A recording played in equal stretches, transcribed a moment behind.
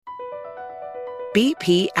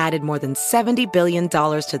BP added more than $70 billion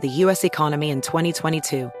to the U.S. economy in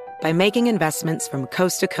 2022 by making investments from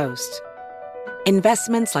coast to coast.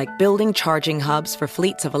 Investments like building charging hubs for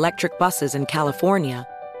fleets of electric buses in California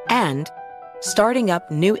and starting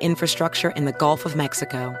up new infrastructure in the Gulf of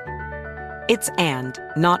Mexico. It's and,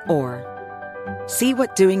 not or. See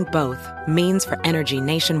what doing both means for energy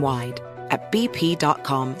nationwide at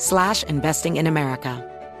bp.com/investing in America.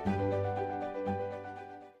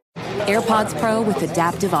 AirPods Pro with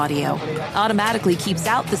adaptive audio automatically keeps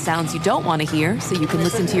out the sounds you don't want to hear so you can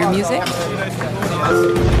listen to your music,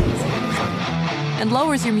 and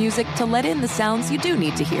lowers your music to let in the sounds you do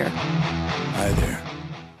need to hear. Hi there.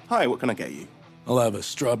 Hi, what can I get you? I'll have a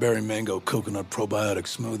strawberry mango coconut probiotic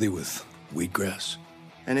smoothie with wheatgrass.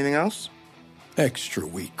 Anything else? Extra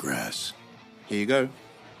wheatgrass. Here you go.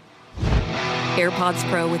 AirPods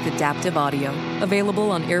Pro with adaptive audio. Available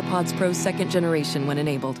on AirPods Pro 2nd generation when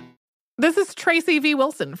enabled. This is Tracy V.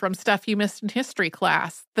 Wilson from Stuff You Missed in History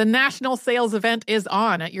class. The national sales event is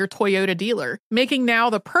on at your Toyota dealer, making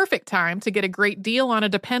now the perfect time to get a great deal on a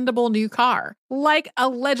dependable new car. Like a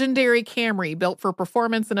legendary Camry built for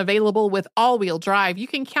performance and available with all-wheel drive, you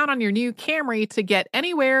can count on your new Camry to get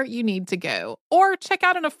anywhere you need to go. Or check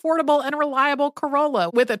out an affordable and reliable Corolla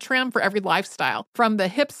with a trim for every lifestyle. From the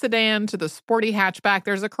hip sedan to the sporty hatchback,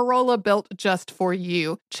 there's a Corolla built just for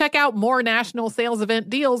you. Check out more national sales event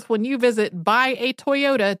deals when you visit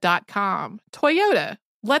buyatoyota.com. Toyota,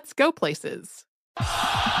 let's go places.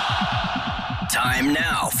 Time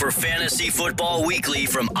now for Fantasy Football Weekly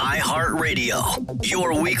from iHeartRadio,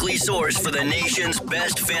 your weekly source for the nation's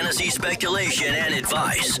best fantasy speculation and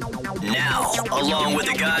advice. Now, along with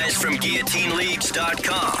the guys from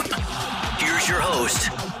GuillotineLeagues.com, here's your host,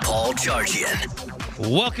 Paul Charchian.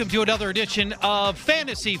 Welcome to another edition of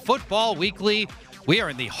Fantasy Football Weekly. We are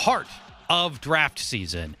in the heart of draft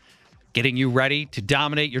season, getting you ready to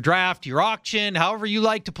dominate your draft, your auction, however you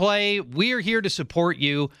like to play. We're here to support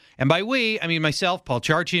you. And by we, I mean myself, Paul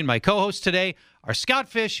Charchi, and my co-hosts today are Scott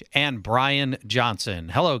Fish and Brian Johnson.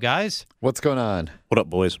 Hello, guys. What's going on? What up,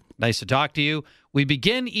 boys? Nice to talk to you. We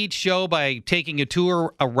begin each show by taking a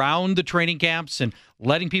tour around the training camps and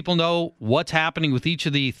letting people know what's happening with each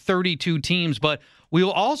of the 32 teams. But we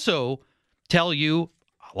will also tell you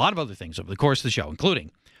a lot of other things over the course of the show,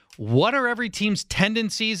 including what are every team's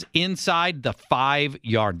tendencies inside the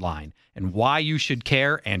 5-yard line and why you should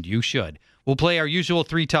care, and you should. We'll play our usual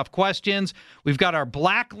 3 tough questions. We've got our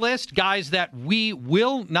blacklist, guys that we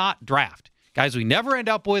will not draft, guys we never end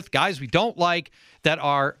up with, guys we don't like, that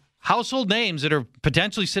are household names that are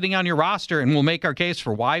potentially sitting on your roster, and we'll make our case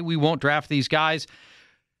for why we won't draft these guys.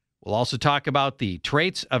 We'll also talk about the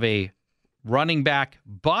traits of a running back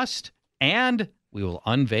bust, and we will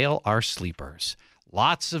unveil our sleepers.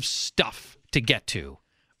 Lots of stuff to get to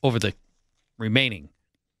over the remaining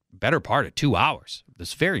better part of 2 hours of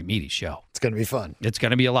this very meaty show. It's going to be fun. It's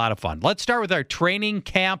going to be a lot of fun. Let's start with our training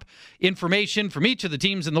camp information from each of the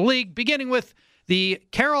teams in the league, beginning with the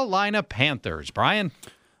Carolina Panthers. Brian?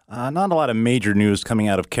 Not a lot of major news coming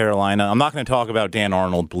out of Carolina. I'm not going to talk about Dan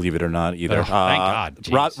Arnold, believe it or not, either. Oh, thank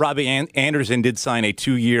God. Robbie Anderson did sign a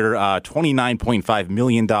 2-year, $29.5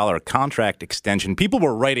 million contract extension. People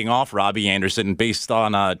were writing off Robbie Anderson based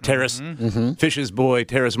on Terrace Fish's boy,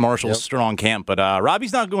 Terrace Marshall's strong camp. But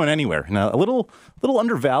Robbie's not going anywhere. And a little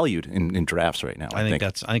undervalued in drafts right now. I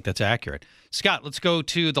think that's accurate. Scott, let's go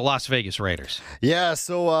to the Las Vegas Raiders. Yeah,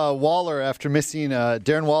 so Darren Waller, after missing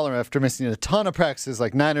a ton of practices,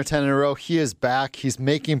 like 9 or 10 in a row, he is back. He's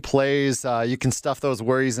making plays. You can stuff those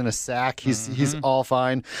worries in a sack. He's all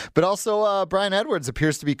fine. But also, Bryan Edwards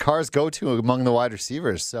appears to be Carr's go-to among the wide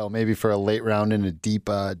receivers. So maybe for a late round in a deep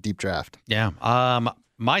draft. Yeah.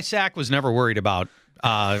 My sack was never worried about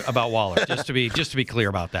Waller. Just to be clear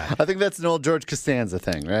about that. I think that's an old George Costanza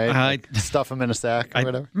thing, right? Stuff him in a sack or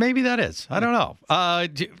whatever. Maybe that is. I don't know.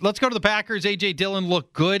 Let's go to the Packers. A.J. Dillon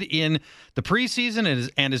looked good in the preseason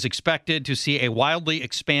and is expected to see a wildly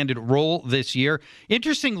expanded role this year.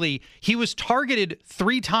 Interestingly, he was targeted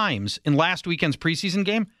 3 times in last weekend's preseason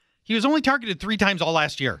game. He was only targeted 3 times all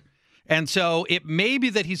last year. And so it may be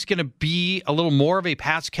that he's going to be a little more of a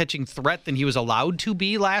pass-catching threat than he was allowed to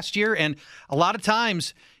be last year. And a lot of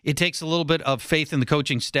times it takes a little bit of faith in the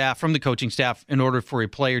coaching staff, in order for a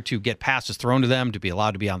player to get passes thrown to them, to be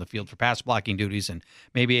allowed to be on the field for pass-blocking duties. And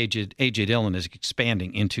maybe A.J. Dillon is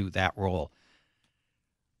expanding into that role.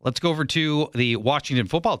 Let's go over to the Washington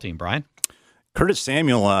football team, Brian. Curtis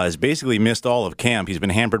Samuel has basically missed all of camp. He's been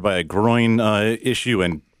hampered by a groin issue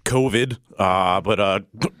and COVID, but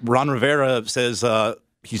Ron Rivera says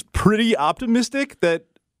he's pretty optimistic that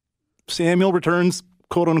Samuel returns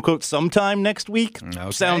quote-unquote sometime next week.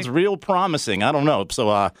 Okay. Sounds real promising. I don't know.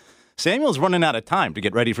 So Samuel's running out of time to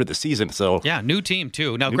get ready for the season. So Yeah, new team,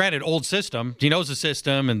 too. Now, granted, old system. He knows the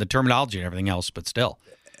system and the terminology and everything else, but still.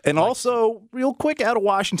 And also, real quick, out of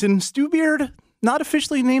Washington, Stu Beard, not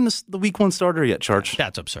officially named the Week 1 starter yet, Charge.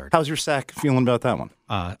 That's absurd. How's your sack feeling about that one?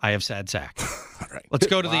 I have sad sack. All right. Let's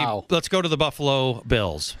go to the Buffalo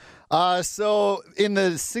Bills. So in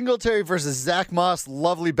the Singletary versus Zach Moss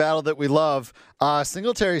lovely battle that we love,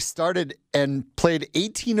 Singletary started and played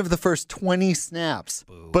 18 of the first 20 snaps,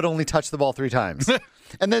 but only touched the ball 3 times.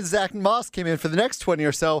 And then Zach Moss came in for the next 20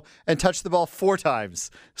 or so and touched the ball 4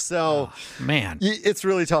 times. So, man, it's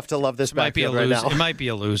really tough to love this backfield right now. It might be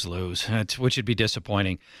a lose-lose, which would be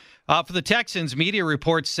disappointing. For the Texans, media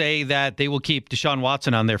reports say that they will keep Deshaun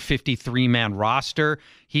Watson on their 53-man roster.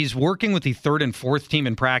 He's working with the 3rd and 4th team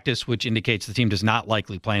in practice, which indicates the team does not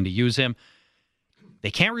likely plan to use him.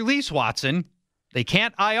 They can't release Watson. They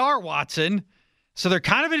can't IR Watson. So they're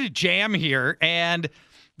kind of in a jam here, and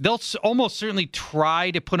they'll almost certainly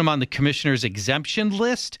try to put him on the commissioner's exemption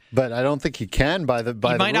list. But I don't think he can by the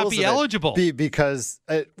he might not be eligible. Because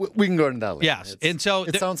we can go into that later. Yes, and so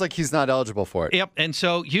it sounds like he's not eligible for it. Yep, and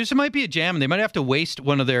so Houston might be a jam, and they might have to waste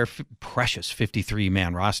one of their precious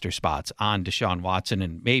 53-man roster spots on Deshaun Watson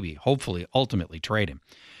and maybe, hopefully, ultimately trade him.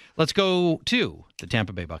 Let's go to the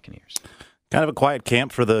Tampa Bay Buccaneers. Kind of a quiet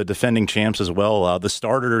camp for the defending champs as well. The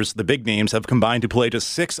starters, the big names, have combined to play just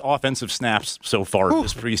 6 offensive snaps so far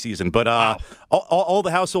this preseason. But all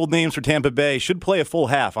the household names for Tampa Bay should play a full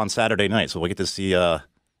half on Saturday night, so we'll get to see how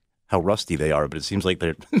rusty they are. But it seems like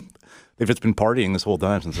they've just been partying this whole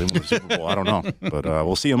time since they won the Super Bowl. I don't know. But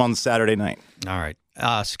we'll see them on Saturday night. All right.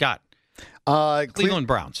 Scott. Cleveland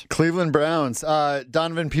Browns. Cleveland Browns.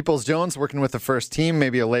 Donovan Peoples-Jones working with the first team,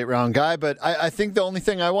 maybe a late-round guy. But I think the only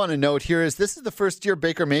thing I want to note here is this is the first year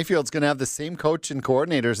Baker Mayfield's going to have the same coach and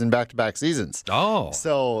coordinators in back-to-back seasons. Oh.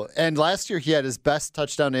 So, and last year he had his best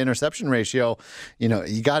touchdown-to-interception ratio. You know,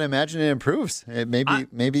 you got to imagine it improves.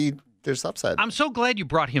 Maybe there's upside. I'm so glad you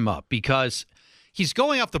brought him up because he's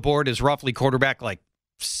going off the board as roughly quarterback like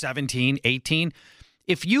 17, 18.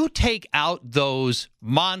 If you take out those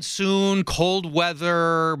monsoon, cold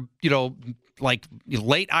weather, like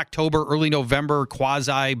late October, early November,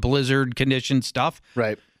 quasi-blizzard condition stuff,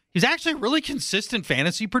 right? He's actually a really consistent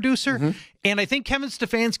fantasy producer. Mm-hmm. And I think Kevin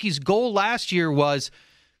Stefanski's goal last year was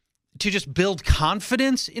to just build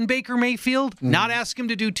confidence in Baker Mayfield, not ask him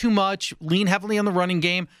to do too much, lean heavily on the running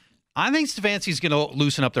game. I think Stefanski's going to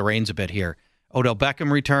loosen up the reins a bit here. Odell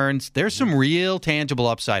Beckham returns. There's some real tangible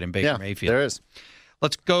upside in Baker Mayfield. There is.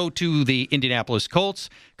 Let's go to the Indianapolis Colts.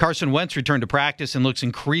 Carson Wentz returned to practice and looks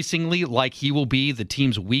increasingly like he will be the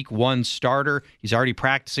team's Week 1 starter. He's already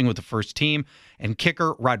practicing with the first team. And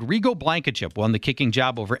kicker Rodrigo Blankenship won the kicking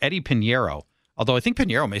job over Eddie Pinheiro, although I think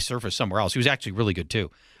Pinheiro may surface somewhere else. He was actually really good, too.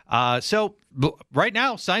 So right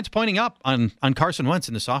now, signs pointing up on Carson Wentz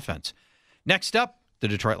in this offense. Next up, the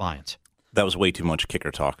Detroit Lions. That was way too much kicker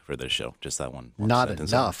talk for this show. Just that one. Not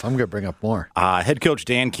enough. I'm going to bring up more. Head coach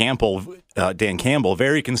Dan Campbell,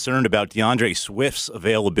 very concerned about DeAndre Swift's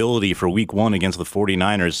availability for Week 1 against the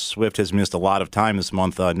 49ers. Swift has missed a lot of time this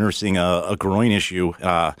month nursing a groin issue.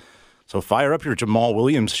 So fire up your Jamal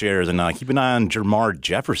Williams shares and keep an eye on Jermar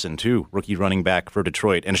Jefferson, too, rookie running back for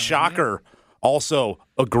Detroit. And shocker, also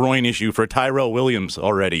a groin issue for Tyrell Williams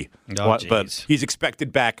already. But he's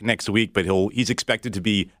expected back next week, but he's expected to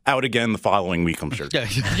be out again the following week, I'm sure. Yeah,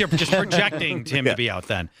 you're just projecting him to be out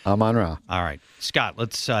then. I'm on raw. All right. Scott,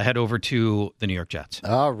 let's head over to the New York Jets.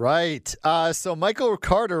 All right. So Michael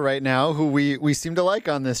Carter right now, who we seem to like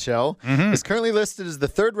on this show, is currently listed as the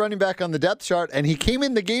 3rd running back on the depth chart, and he came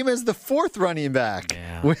in the game as the 4th running back.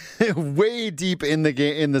 Yeah. Way deep in the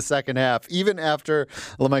game in the second half, even after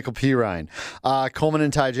LaMichael Pirine. Coleman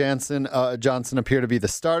and Ty Johnson appear to be the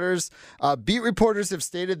starters. Beat reporters have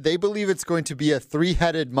stated they believe it's going to be a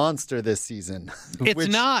 3-headed monster this season. It's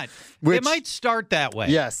not. It might start that way.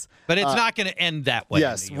 Yes. But it's not going to end that way.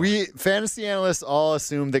 Yes. We fantasy analysts all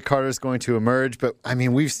assume that Carter's going to emerge, but I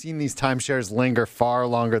mean, we've seen these timeshares linger far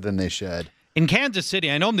longer than they should. In Kansas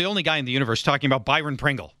City, I know I'm the only guy in the universe talking about Byron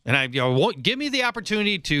Pringle. And give me the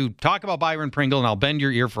opportunity to talk about Byron Pringle, and I'll bend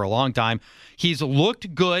your ear for a long time. He's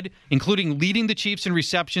looked good, including leading the Chiefs in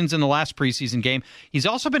receptions in the last preseason game. He's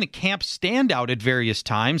also been a camp standout at various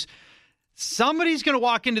times. Somebody's going to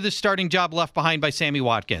walk into this starting job left behind by Sammy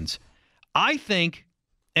Watkins. I think,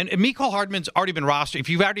 and Mecole Hardman's already been rostered. If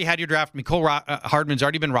you've already had your draft, Mecole Hardman's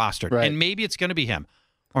already been rostered. Right. And maybe it's going to be him.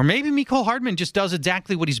 Or maybe Mecole Hardman just does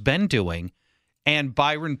exactly what he's been doing, and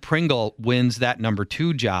Byron Pringle wins that number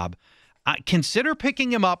 2 job. consider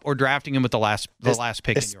picking him up or drafting him with the last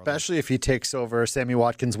pick. Especially if he takes over Sammy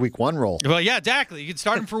Watkins' week 1 role. Well, yeah, exactly. You can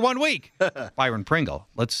start him for 1 week. Byron Pringle.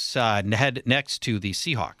 Let's head next to the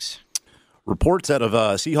Seahawks. Reports out of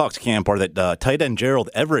Seahawks camp are that tight end Gerald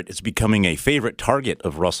Everett is becoming a favorite target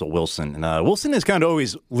of Russell Wilson. And Wilson has kind of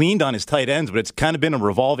always leaned on his tight ends, but it's kind of been a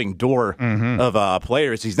revolving door of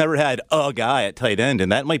players. He's never had a guy at tight end,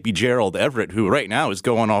 and that might be Gerald Everett, who right now is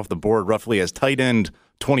going off the board roughly as tight end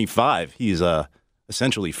 25. He's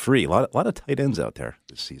essentially free. A lot of tight ends out there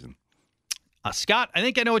this season. Scott, I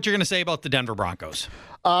think I know what you're going to say about the Denver Broncos.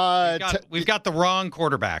 We've got the wrong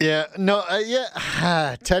quarterback. Yeah, no,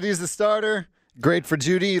 Teddy's the starter. Great for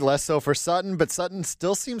Judy, less so for Sutton, but Sutton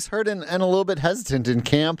still seems hurt and a little bit hesitant in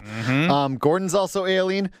camp. Gordon's also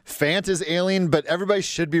ailing. Fant is ailing, but everybody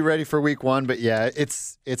should be ready for week 1. But yeah,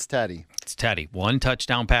 it's Teddy. It's Teddy. 1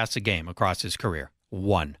 touchdown pass a game across his career.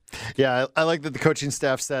 1. Yeah, I like that the coaching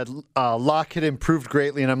staff said Locke had improved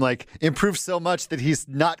greatly, and I'm like, improved so much that he's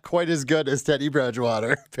not quite as good as Teddy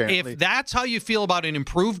Bridgewater, apparently. If that's how you feel about an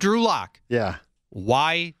improved Drew Lock, yeah,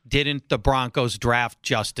 why didn't the Broncos draft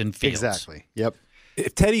Justin Fields? Exactly, yep.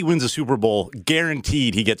 If Teddy wins a Super Bowl,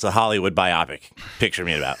 guaranteed he gets a Hollywood biopic. Picture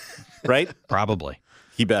me about, right? Probably.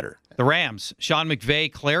 He better. The Rams, Sean McVay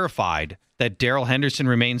clarified that Darrell Henderson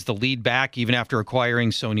remains the lead back even after acquiring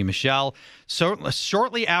Sony Michel. So,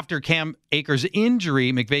 shortly after Cam Akers'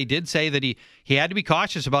 injury, McVay did say that he had to be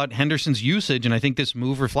cautious about Henderson's usage, and I think this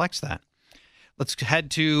move reflects that. Let's head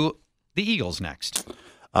to the Eagles next.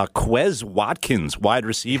 Quez Watkins, wide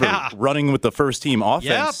receiver, running with the first-team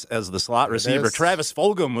offense as the slot receiver. Travis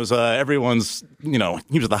Fulgham was everyone's,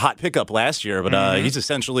 he was the hot pickup last year, but he's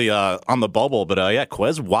essentially on the bubble. But,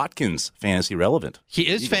 Quez Watkins, fantasy relevant. He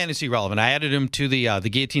is fantasy relevant. I added him to the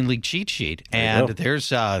Guillotine League cheat sheet, and there's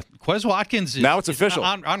Quez Watkins. Now it's official.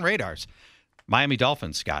 On radars. Miami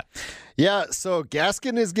Dolphins, Scott. Yeah, so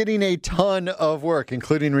Gaskin is getting a ton of work,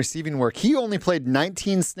 including receiving work. He only played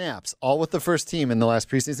 19 snaps, all with the first team in the last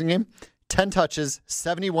preseason game. 10 touches,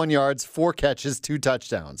 71 yards, 4 catches, 2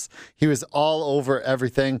 touchdowns. He was all over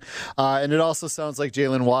everything. And it also sounds like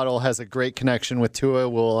Jalen Waddle has a great connection with Tua,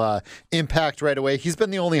 will impact right away. He's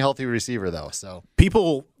been the only healthy receiver, though. So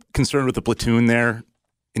people concerned with the platoon there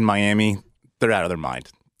in Miami, they're out of their mind.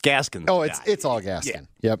 Gaskin. Oh, it's all Gaskin.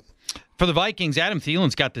 Yeah. Yep. For the Vikings, Adam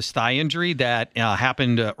Thielen's got this thigh injury that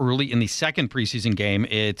happened early in the second preseason game.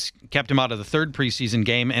 It's kept him out of the third preseason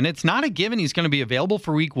game, and it's not a given he's going to be available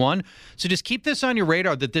for week 1. So just keep this on your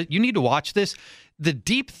radar that you need to watch this. The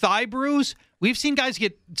deep thigh bruise, we've seen guys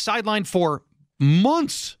get sidelined for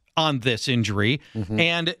months on this injury.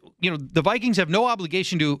 And, the Vikings have no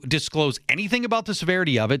obligation to disclose anything about the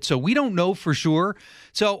severity of it, so we don't know for sure.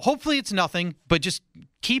 So hopefully it's nothing, but just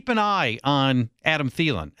keep an eye on Adam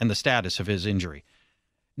Thielen and the status of his injury.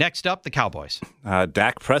 Next up, the Cowboys.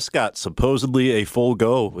 Dak Prescott, supposedly a full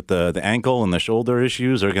go with the ankle and the shoulder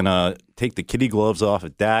issues, are going to take the kitty gloves off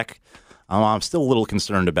of Dak. I'm still a little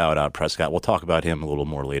concerned about Prescott. We'll talk about him a little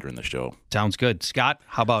more later in the show. Sounds good. Scott,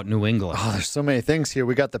 how about New England? Oh, there's so many things here.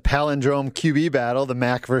 We got the palindrome QB battle, the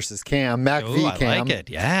Mac versus Cam. Mac v. Cam. I like it.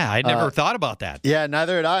 Yeah, I never thought about that. Yeah,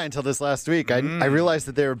 neither had I until this last week. I realized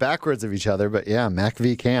that they were backwards of each other, but yeah, Mac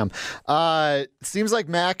v. Cam. Seems like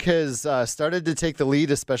Mac has started to take the lead,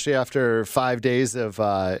 especially after 5 days of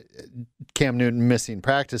Cam Newton missing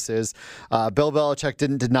practices. Bill Belichick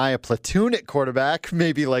didn't deny a platoon at quarterback,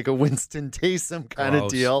 maybe like a Winston Taysom kind of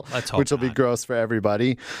deal, which will be gross for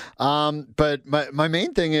everybody. But my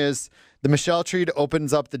main thing is the Michelle trade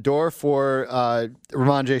opens up the door for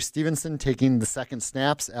Ramondre Stevenson taking the second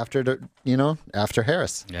snaps after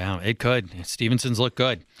Harris. Yeah, it could. Stevenson's look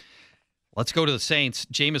good. Let's go to the Saints.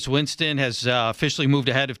 Jameis Winston has officially moved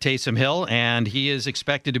ahead of Taysom Hill, and he is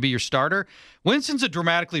expected to be your starter. Winston's a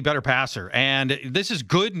dramatically better passer, and this is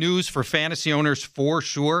good news for fantasy owners for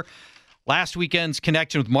sure. Last weekend's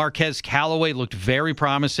connection with Marquez Callaway looked very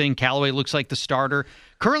promising. Callaway looks like the starter.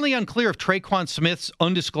 Currently unclear if Traquan Smith's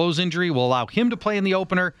undisclosed injury will allow him to play in the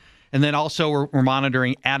opener. And then also we're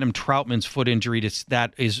monitoring Adam Troutman's foot injury.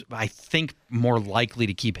 That is, I think, more likely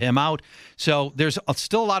to keep him out. So there's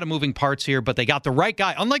still a lot of moving parts here, but they got the right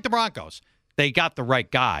guy. Unlike the Broncos, they got the right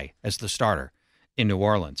guy as the starter in New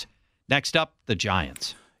Orleans. Next up, the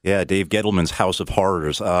Giants. Yeah, Dave Gettleman's House of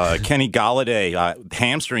Horrors. Kenny Golladay,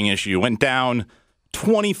 hamstring issue, went down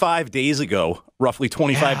 25 days ago, roughly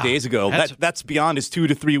 25 days ago. That's beyond his 2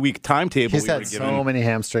 to 3 week timetable. He's had so many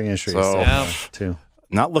hamstring issues too.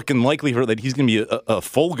 Not looking likely that he's going to be a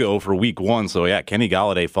full go for week 1. So, yeah, Kenny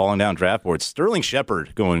Golladay falling down draft boards. Sterling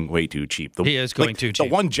Shepard going way too cheap. He is going too cheap.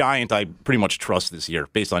 The one Giant I pretty much trust this year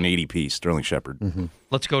based on ADP, Sterling Shepard.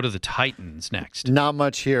 Let's go to the Titans next. Not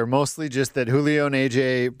much here. Mostly just that Julio and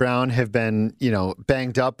A.J. Brown have been,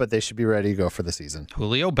 banged up, but they should be ready to go for the season.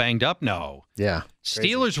 Julio banged up? No. Yeah.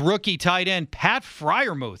 Steelers rookie tight end Pat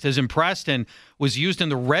Freiermuth has impressed and was used in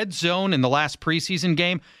the red zone in the last preseason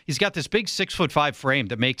game. He's got this big 6'5" frame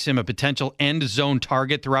that makes him a potential end zone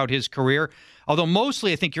target throughout his career. Although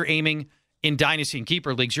mostly I think you're aiming in Dynasty and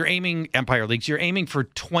Keeper leagues, Empire leagues, you're aiming for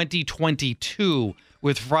 2022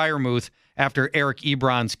 with Freiermuth. After Eric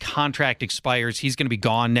Ebron's contract expires, he's going to be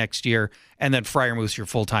gone next year, and then Freiermuth's your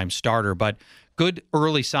full-time starter. But good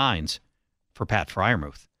early signs for Pat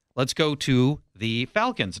Freiermuth. Let's go to the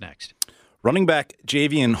Falcons next. Running back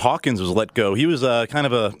Javian Hawkins was let go. He was kind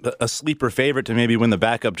of a sleeper favorite to maybe win the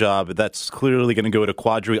backup job. But that's clearly going to go to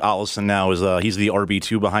Quadri Allison now. He's the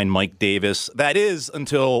RB2 behind Mike Davis. That is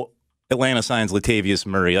until Atlanta signs Latavius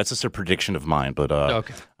Murray. That's just a prediction of mine, but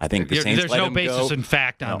okay. I think the Saints there's no basis in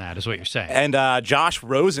fact on that, is what you're saying. And Josh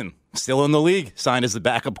Rosen, still in the league, signed as the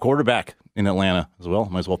backup quarterback in Atlanta as well.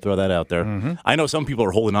 Might as well throw that out there. Mm-hmm. I know some people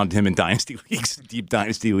are holding on to him in dynasty leagues, deep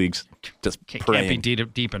dynasty leagues. Just praying. Can't be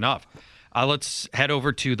deep enough. Let's head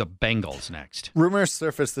over to the Bengals next. Rumors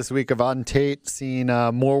surfaced this week of Auden Tate seeing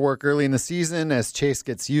more work early in the season as Chase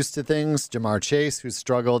gets used to things. Jamar Chase, who's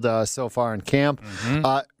struggled so far in camp.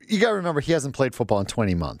 Mm-hmm. You got to remember, he hasn't played football in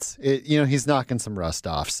 20 months. He's knocking some rust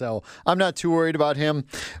off. So I'm not too worried about him,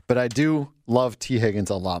 but I do love T. Higgins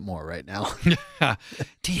a lot more right now.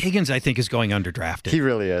 T. Higgins, I think, is going underdrafted. He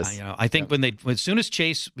really is. I think as soon as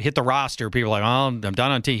Chase hit the roster, people are like, "Oh, I'm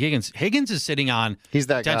done on T. Higgins." Higgins is sitting on he's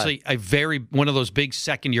that potentially one of those big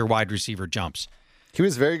second-year wide receiver jumps. He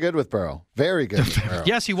was very good with Burrow. Very good with Burrow.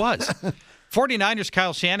 Yes, he was. 49ers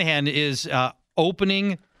Kyle Shanahan is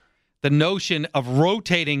opening the notion of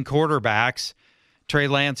rotating quarterbacks. Trey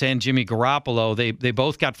Lance and Jimmy Garoppolo, they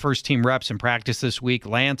both got first-team reps in practice this week.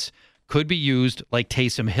 Lance could be used like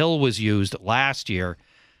Taysom Hill was used last year.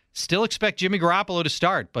 Still expect Jimmy Garoppolo to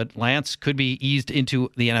start, but Lance could be eased into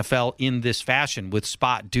the NFL in this fashion with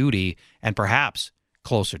spot duty and perhaps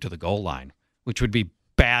closer to the goal line, which would be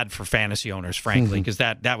bad for fantasy owners, frankly, because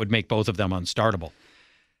that would make both of them unstartable.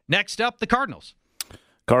 Next up, the Cardinals.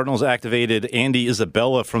 Cardinals activated Andy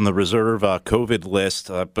Isabella from the reserve COVID list,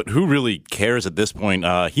 but who really cares at this point?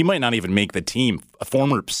 He might not even make the team. A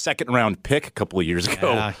former second-round pick a couple of years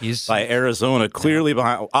ago by Arizona, clearly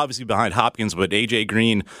behind Hopkins, but A.J.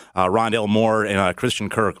 Green, Rondale Moore, and Christian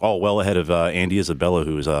Kirk, all well ahead of Andy Isabella,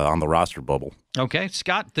 who's on the roster bubble. Okay,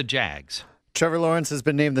 Scott, the Jags. Trevor Lawrence has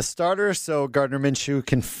been named the starter, so Gardner Minshew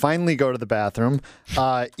can finally go to the bathroom.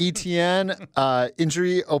 ETN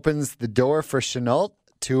injury opens the door for Shenault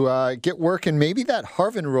to get work in maybe that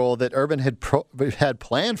Harvin role that Urban had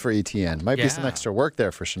planned for ETN. Might be some extra work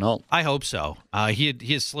there for Shenault. I hope so. He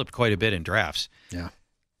has slipped quite a bit in drafts. Yeah.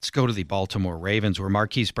 Let's go to the Baltimore Ravens, where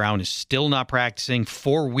Marquise Brown is still not practicing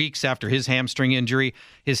 4 weeks after his hamstring injury.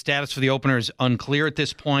 His status for the opener is unclear at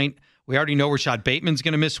this point. We already know Rashad Bateman's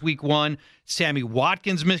going to miss week 1. Sammy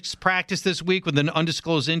Watkins missed practice this week with an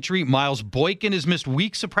undisclosed injury. Miles Boykin has missed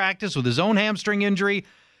weeks of practice with his own hamstring injury.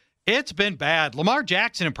 It's been bad. Lamar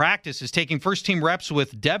Jackson in practice is taking first-team reps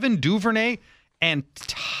with Devin Duvernay and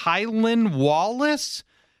Tylan Wallace.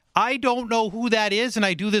 I don't know who that is, and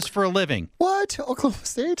I do this for a living. What? Oklahoma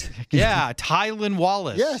State? Yeah, Tylan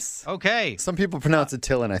Wallace. Yes. Okay. Some people pronounce it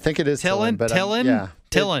Tillin. I think it is Tillin. Tillin? Yeah.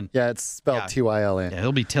 Tillin. It's spelled T-Y-L-N. Yeah,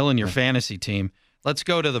 he'll be tilling your fantasy team. Let's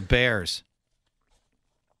go to the Bears.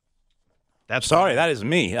 Sorry, that is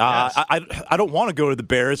me. Yes. I don't want to go to the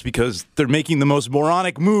Bears because they're making the most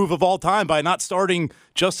moronic move of all time by not starting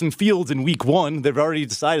Justin Fields in week 1. They've already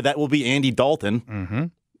decided that will be Andy Dalton. Mm-hmm.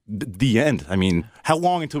 The end. I mean, how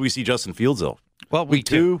long until we see Justin Fields, though? Well, week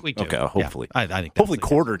two. Week 2. Okay, hopefully. Yeah, I think hopefully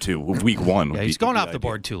quarter 2 of week 1. Yeah, he's going off the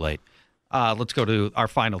board too late. Let's go to our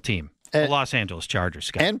final team, the Los Angeles Chargers,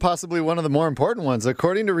 Scott. And possibly one of the more important ones.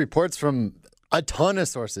 According to reports from a ton of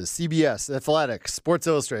sources, CBS, Athletic, Sports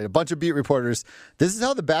Illustrated, a bunch of beat reporters, this is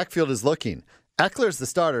how the backfield is looking. Eckler's the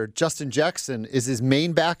starter. Justin Jackson is his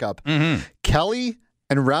main backup. Mm-hmm. Kelly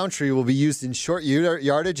and Roundtree will be used in short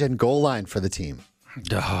yardage and goal line for the team.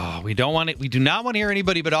 Oh, we don't want it. We do not want to hear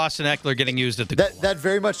anybody but Austin Eckler getting used at the goal line. That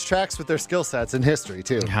very much tracks with their skill sets in history,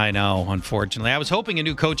 too. I know, unfortunately. I was hoping a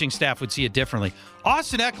new coaching staff would see it differently.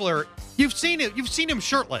 Austin Eckler, you've seen it. You've seen him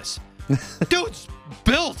shirtless. Dude's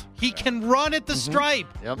built. He can run at the stripe.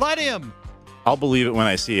 Yep. Let him. I'll believe it when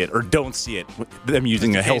I see it, or don't see it. Them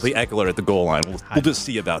using a healthy Eckler at the goal line. We'll just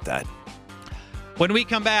see about that. When we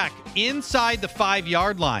come back, inside the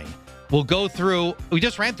 5-yard line, We'll go through, we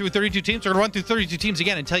just ran through 32 teams. We're going to run through 32 teams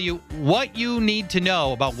again and tell you what you need to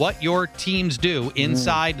know about what your teams do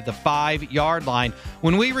inside the 5-yard line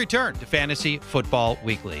when we return to Fantasy Football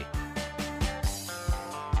Weekly.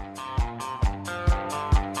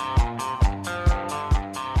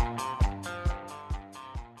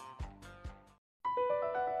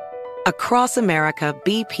 Across America,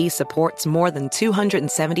 BP supports more than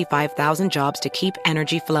 275,000 jobs to keep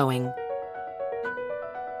energy flowing.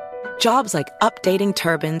 Jobs like updating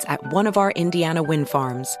turbines at one of our Indiana wind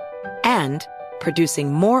farms and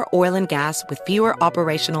producing more oil and gas with fewer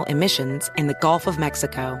operational emissions in the Gulf of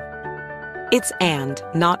Mexico. It's and,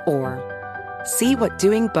 not or. See what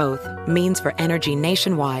doing both means for energy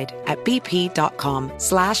nationwide at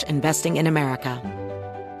bp.com/investing in America.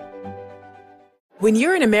 When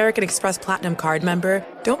you're an American Express Platinum Card member,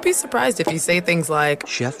 don't be surprised if you say things like,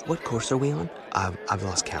 "Chef, what course are we on? I've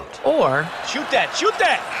lost count." Or, "Shoot that, shoot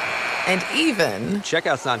that!" And even,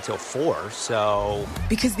 "Checkout's not until 4, so..."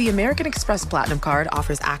 Because the American Express Platinum Card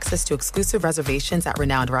offers access to exclusive reservations at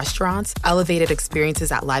renowned restaurants, elevated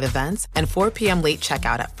experiences at live events, and 4 p.m. late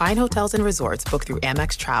checkout at fine hotels and resorts booked through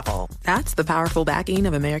Amex Travel. That's the powerful backing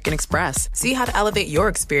of American Express. See how to elevate your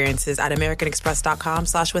experiences at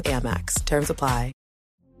americanexpress.com/withAmex. Terms apply.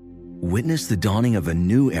 Witness the dawning of a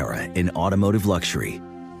new era in automotive luxury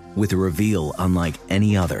with a reveal unlike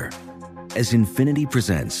any other as Infiniti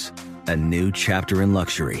presents a new chapter in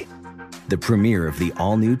luxury, the premiere of the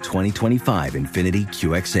all-new 2025 Infiniti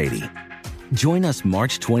QX80. Join us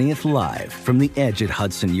March 20th live from the Edge at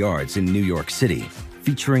Hudson Yards in New York City,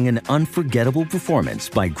 featuring an unforgettable performance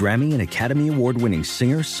by Grammy and Academy Award-winning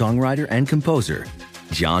singer, songwriter, and composer,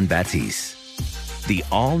 Jon Batiste. The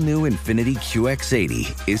all-new Infiniti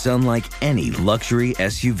QX80 is unlike any luxury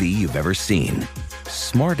SUV you've ever seen.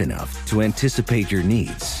 Smart enough to anticipate your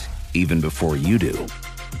needs, even before you do.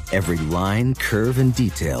 Every line, curve, and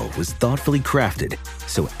detail was thoughtfully crafted,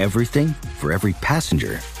 so everything for every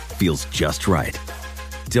passenger feels just right.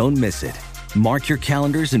 Don't miss it. Mark your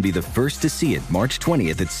calendars and be the first to see it March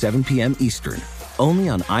 20th at 7 p.m. Eastern, only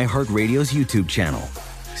on iHeartRadio's YouTube channel.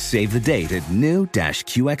 Save the date at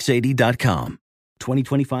new-QX80.com.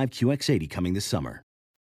 2025 QX80 coming this summer.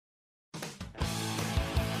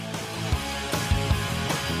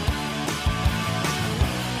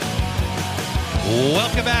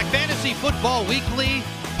 Welcome back. Fantasy Football Weekly.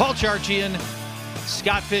 Paul Charchian,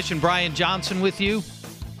 Scott Fish, and Brian Johnson with you.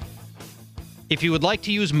 If you would like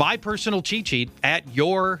to use my personal cheat sheet at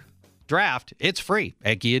your draft, it's free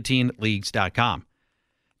at guillotineleagues.com.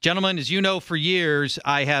 Gentlemen, as you know, for years,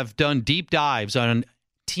 I have done deep dives on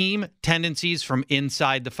team tendencies from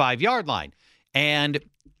inside the 5-yard line. And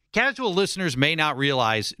casual listeners may not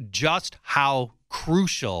realize just how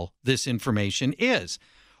crucial this information is.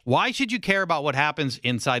 Why should you care about what happens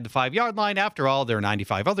inside the 5-yard line? After all, there are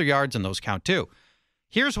 95 other yards, and those count too.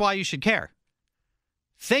 Here's why you should care.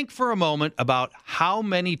 Think for a moment about how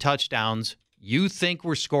many touchdowns you think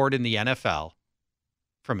were scored in the NFL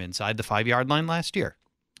from inside the 5-yard line last year.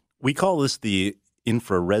 We call this the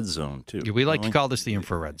infrared zone, too. We like to call this the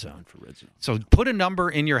infrared zone. Infrared zone. So put a number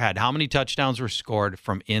in your head. How many touchdowns were scored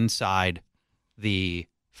from inside the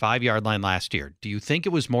 5-yard line last year? Do you think it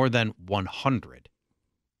was more than 100?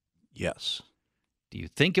 Yes. Do you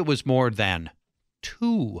think it was more than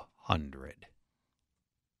 200?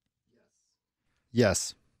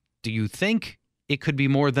 Yes. Do you think it could be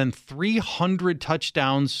more than 300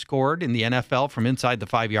 touchdowns scored in the NFL from inside the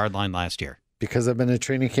 5-yard line last year? Because I've been in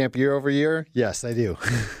training camp year over year? Yes, I do.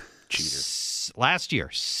 Cheater. Last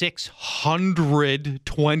year,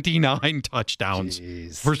 629 touchdowns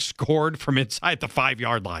were scored from inside the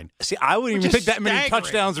 5-yard line. See, I wouldn't even think that many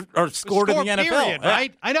touchdowns are scored in the NFL. Period,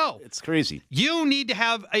 right? I know. It's crazy. You need to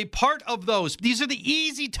have a part of those. These are the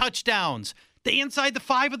easy touchdowns. The inside the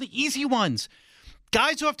 5 are the easy ones.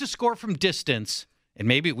 Guys who have to score from distance, and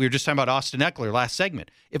maybe we were just talking about Austin Eckler last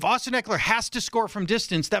segment. If Austin Eckler has to score from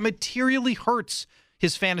distance, that materially hurts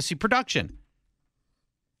his fantasy production.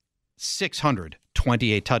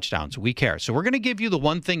 628 touchdowns. We care. So we're going to give you the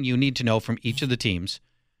one thing you need to know from each of the teams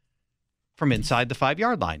from inside the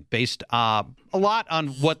 5-yard line, based a lot on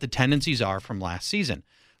what the tendencies are from last season.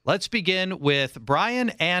 Let's begin with Brian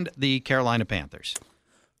and the Carolina Panthers.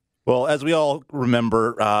 Well, as we all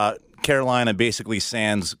remember, Carolina basically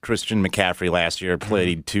sans Christian McCaffrey last year,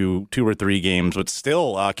 played two or three games, but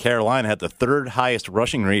still Carolina had the third highest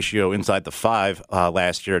rushing ratio inside the 5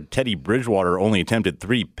 last year. Teddy Bridgewater only attempted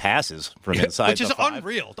 3 passes from inside the 5. Which is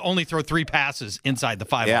unreal to only throw 3 passes inside the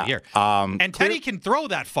 5 a year. And Teddy can throw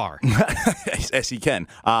that far. Yes, he can.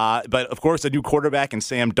 But, of course, a new quarterback in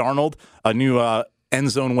Sam Darnold, a new end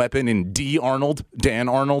zone weapon in Dan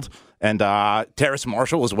Arnold. And Terrace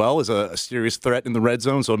Marshall as well is a serious threat in the red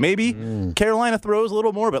zone. So maybe Carolina throws a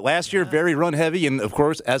little more. But last year, very run heavy. And, of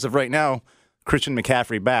course, as of right now, Christian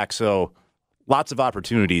McCaffrey back. So lots of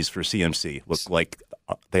opportunities for CMC. Look like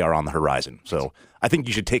they are on the horizon. So I think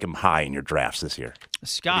you should take them high in your drafts this year.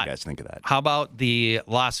 Scott, what do you guys think of that? How about the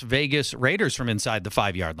Las Vegas Raiders from inside the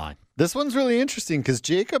 5-yard line? This one's really interesting because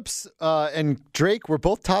Jacobs and Drake were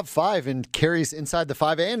both top 5 in carries inside the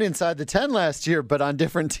 5 and inside the 10 last year, but on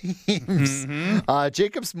different teams.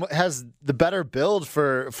 Jacobs has the better build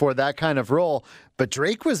for that kind of role, but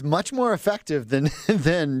Drake was much more effective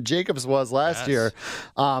than Jacobs was last year.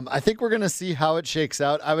 I think we're going to see how it shakes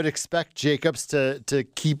out. I would expect Jacobs to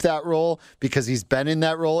keep that role because he's been in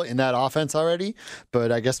that role in that offense already,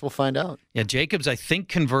 but I guess we'll find out. Yeah, Jacobs, I think,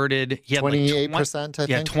 converted. He had 28%, I think.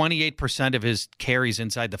 Yeah, 28% of his carries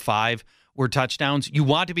inside the 5 were touchdowns. You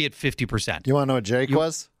want to be at 50%. You want to know what Drake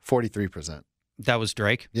was? 43%. That was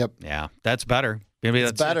Drake? Yep. Yeah, that's better. Maybe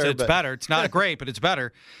it's better. It's better. It's not great, but it's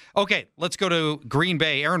better. Okay, let's go to Green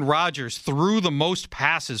Bay. Aaron Rodgers threw the most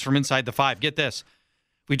passes from inside the 5. Get this.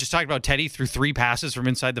 We just talked about Teddy threw 3 passes from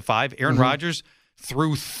inside the 5. Aaron Rodgers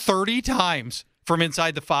threw 30 times from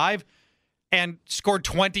inside the 5 and scored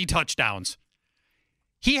 20 touchdowns.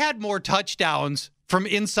 He had more touchdowns from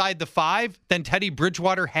inside the 5 than Teddy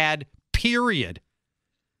Bridgewater had, period.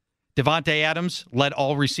 Devontae Adams led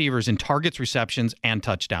all receivers in targets, receptions, and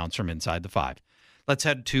touchdowns from inside the 5. Let's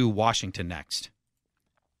head to Washington next.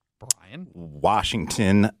 Brian?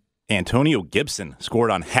 Washington, Antonio Gibson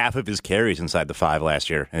scored on half of his carries inside the 5 last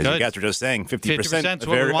year. As you guys were just saying, 50%,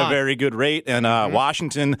 a very good rate. And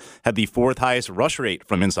Washington had the 4th highest rush rate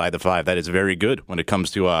from inside the 5. That is very good when it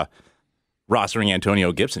comes to rostering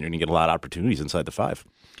Antonio Gibson. You're going to get a lot of opportunities inside the 5.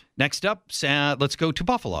 Next up, let's go to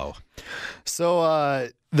Buffalo. So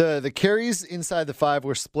the carries inside the 5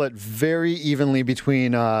 were split very evenly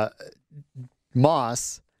between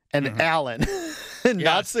Moss and Allen.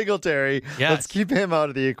 Not Singletary. Yes. Let's keep him out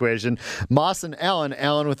of the equation. Moss and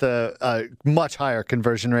Allen with a much higher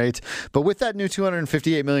conversion rate. But with that new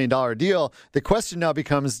 $258 million deal, the question now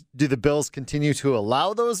becomes, do the Bills continue to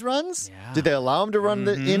allow those runs? Yeah. Do they allow them to run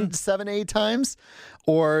in 7-8 times?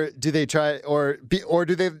 Or do they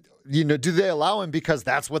do they allow him because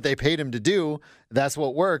that's what they paid him to do? That's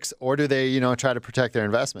what works. Or do they, try to protect their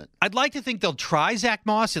investment? I'd like to think they'll try Zach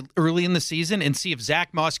Moss early in the season and see if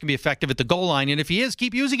Zach Moss can be effective at the goal line. And if he is,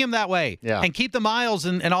 keep using him that way. Yeah. And keep the miles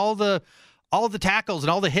and all the tackles and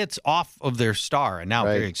all the hits off of their star and now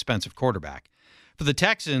very expensive quarterback. For the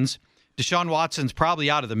Texans, Deshaun Watson's probably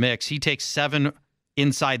out of the mix. He takes 7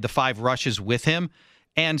 inside the 5 rushes with him.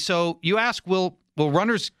 And so you ask, will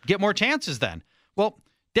runners get more chances then? Well,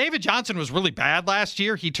 David Johnson was really bad last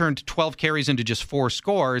year. He turned 12 carries into just 4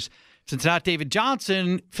 scores. Since not David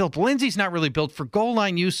Johnson, Philip Lindsay's not really built for goal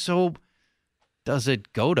line use, so does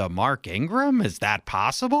it go to Mark Ingram? Is that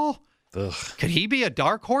possible? Ugh. Could he be a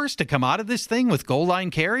dark horse to come out of this thing with goal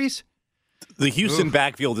line carries? The Houston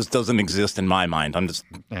backfield just doesn't exist in my mind. I'm just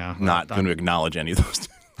not going to acknowledge any of those.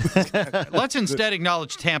 Let's instead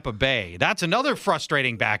acknowledge Tampa Bay. That's another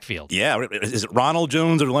frustrating backfield. Yeah, is it Ronald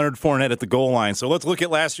Jones or Leonard Fournette at the goal line? So let's look at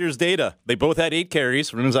last year's data. They both had 8 carries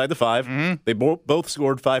from inside the 5. They both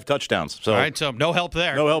scored 5 touchdowns. So, all right, so no help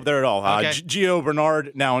there. No help there at all. Okay. Gio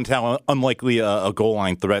Bernard now in town, unlikely a goal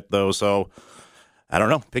line threat, though. So I don't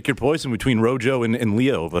know. Pick your poison between Rojo and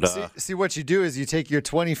Leo. But see, what you do is you take your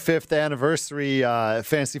 25th anniversary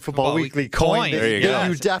Fantasy Football Weekly coin there you go.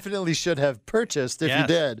 You definitely should have purchased if you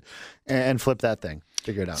did, and flip that thing.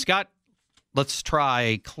 Figure it out. Scott, let's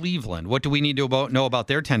try Cleveland. What do we need to know about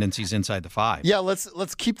their tendencies inside the 5? Yeah,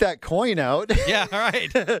 let's keep that coin out. Yeah, all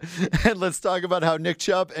right. And let's talk about how Nick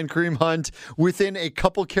Chubb and Kareem Hunt within a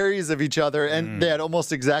couple carries of each other, and they had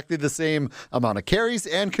almost exactly the same amount of carries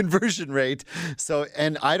and conversion rate. So,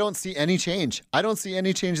 and I don't see any change. I don't see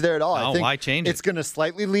any change there at all. I think why change it's going to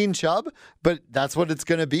slightly lean Chubb, but that's what it's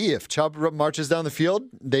going to be. If Chubb marches down the field,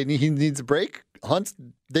 he needs a break.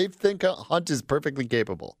 They think Hunt is perfectly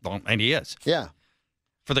capable. And he is. Yeah.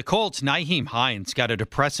 For the Colts, Nyheim Hines got a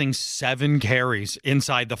depressing 7 carries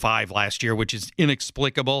inside the 5 last year, which is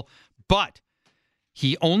inexplicable. But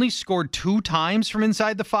he only scored 2 times from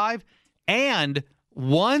inside the 5. And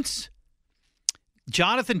once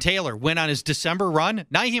Jonathan Taylor went on his December run,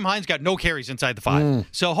 Nyheim Hines got no carries inside the 5.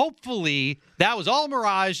 So hopefully that was all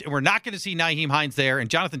mirage, and we're not going to see Nyheim Hines there, and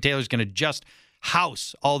Jonathan Taylor's going to just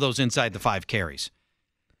house all those inside the 5 carries.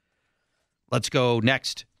 Let's go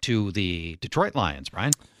next to the Detroit Lions,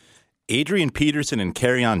 Brian. Adrian Peterson and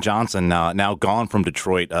Kerryon Johnson now gone from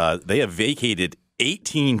Detroit. They have vacated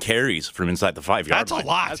 18 carries from inside the 5-yard line. That's a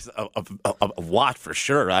lot. That's a lot for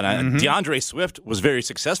sure. And DeAndre Swift was very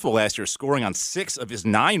successful last year, scoring on 6 of his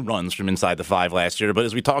 9 runs from inside the 5 last year. But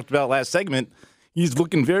as we talked about last segment, he's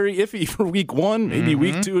looking very iffy for week 1, maybe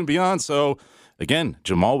week 2 and beyond. So, again,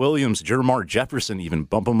 Jamal Williams, Jermar Jefferson, even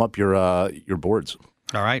bump them up your boards.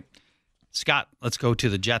 All right. Scott, let's go to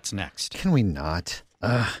the Jets next. Can we not?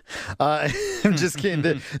 I'm just kidding.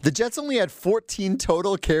 The Jets only had 14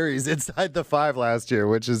 total carries inside the 5 last year,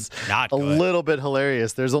 which is Not a good. little bit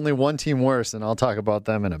hilarious. There's only one team worse, and I'll talk about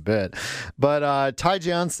them in a bit. But Ty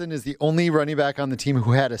Johnson is the only running back on the team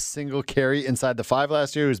who had a single carry inside the 5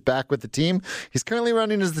 last year, who's back with the team. He's currently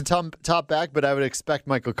running as the top back, but I would expect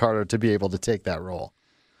Michael Carter to be able to take that role.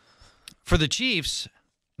 For the Chiefs,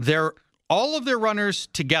 all of their runners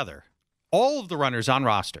together, all of the runners on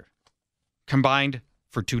roster, combined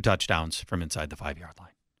for 2 touchdowns from inside the 5-yard line.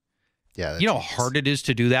 Yeah, you know how hard it is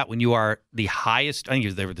to do that when you are the highest. I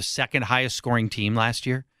think they were the second highest scoring team last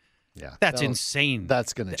year. Yeah, that's insane.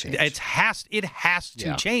 That's going to change. It has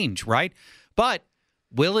to change, right? But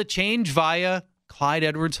will it change via Clyde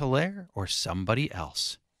Edwards-Helaire or somebody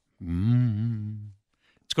else?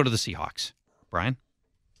 Let's go to the Seahawks. Brian?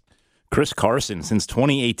 Chris Carson, since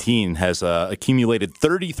 2018, has accumulated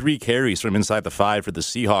 33 carries from inside the 5 for the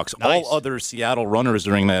Seahawks. Nice. All other Seattle runners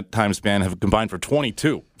during that time span have combined for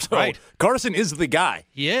 22. So Right. Carson is the guy.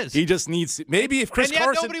 He is. He just needs – maybe if Chris and yet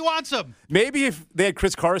Carson – nobody wants him. Maybe if they had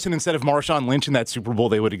Chris Carson instead of Marshawn Lynch in that Super Bowl,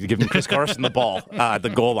 they would have given Chris Carson the ball at the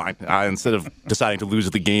goal line instead of deciding to lose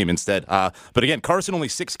the game instead. But again, Carson only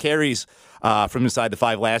 6 carries from inside the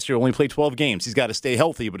 5 last year, only played 12 games. He's got to stay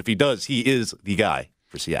healthy, but if he does, he is the guy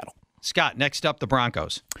for Seattle. Scott, next up, the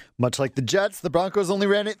Broncos. Much like the Jets, the Broncos only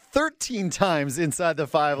ran it 13 times inside the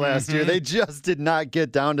 5 last year. They just did not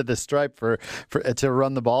get down to the stripe to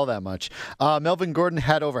run the ball that much. Melvin Gordon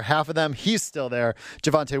had over half of them. He's still there.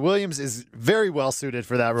 Javonte Williams is very well suited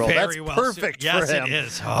for that role. That's perfect for him. Yes, it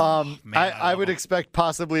is. I would expect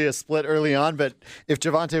possibly a split early on, but if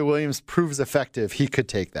Javonte Williams proves effective, he could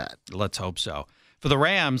take that. Let's hope so. For the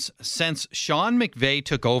Rams, since Sean McVay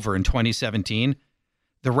took over in 2017,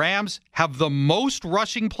 the Rams have the most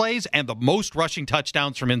rushing plays and the most rushing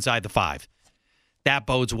touchdowns from inside the 5. That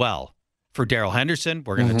bodes well for Darrell Henderson.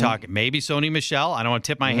 We're going to talk maybe Sony Michel. I don't want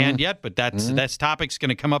to tip my hand yet, but that topic's going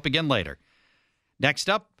to come up again later.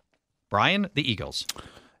 Next up, Brian, the Eagles.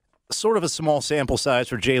 Sort of a small sample size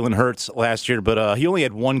for Jalen Hurts last year, but he only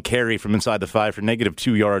had 1 carry from inside the 5 for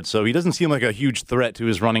 -2 yards, so he doesn't seem like a huge threat to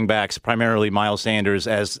his running backs, primarily Miles Sanders,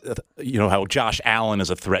 as how Josh Allen is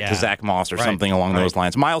a threat to Zach Moss or something along those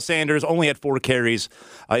lines. Miles Sanders only had 4 carries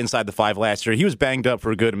inside the 5 last year. He was banged up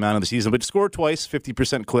for a good amount of the season, but scored twice,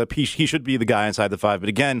 50% clip. He should be the guy inside the 5, but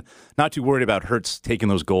again, not too worried about Hurts taking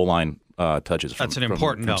those goal line touches from, That's an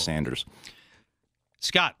important from note. Sanders.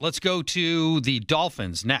 Scott, let's go to the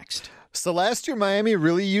Dolphins next. So last year, Miami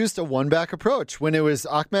really used a one-back approach. When it was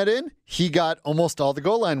Ahmed in, he got almost all the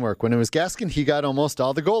goal line work. When it was Gaskin, he got almost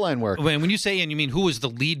all the goal line work. When you say in, you mean who was the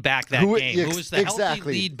lead back that game? Who was the healthy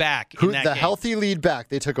lead back in that game? The healthy lead back.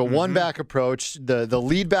 They took a one-back approach. The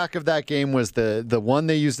lead back of that game was the one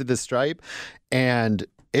they used at the stripe, and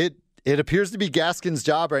it appears to be Gaskin's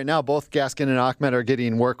job right now. Both Gaskin and Ahmed are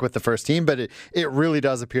getting work with the first team, but it really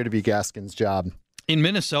does appear to be Gaskin's job. In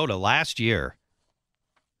Minnesota last year,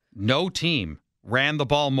 no team ran the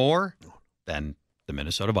ball more than the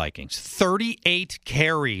Minnesota Vikings. 38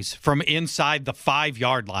 carries from inside the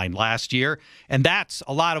 5-yard line last year, and that's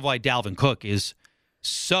a lot of why Dalvin Cook is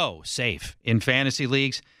so safe in fantasy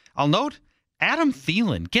leagues. I'll note Adam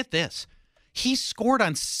Thielen, get this, he scored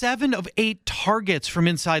on 7 of 8 targets from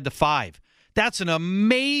inside the 5. That's an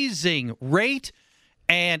amazing rate.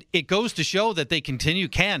 And it goes to show that they can continue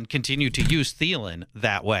to use Thielen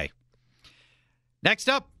that way. Next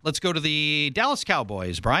up, let's go to the Dallas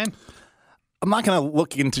Cowboys. Brian? I'm not going to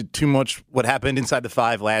look into too much what happened inside the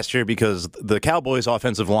 5 last year because the Cowboys'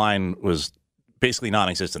 offensive line was basically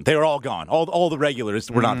non-existent. They were all gone. All the regulars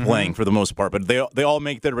were not playing for the most part, but they all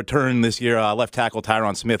make their return this year. Left tackle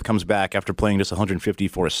Tyron Smith comes back after playing just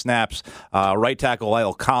 154 snaps. Right tackle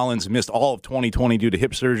Lyle Collins missed all of 2020 due to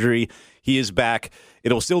hip surgery. He is back.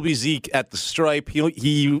 It'll still be Zeke at the stripe.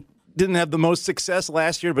 He didn't have the most success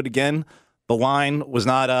last year, but again, the line was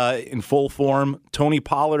not in full form. Tony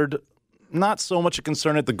Pollard, not so much a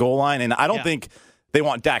concern at the goal line, and I don't think they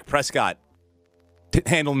want Dak Prescott to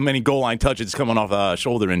handle many goal line touches coming off a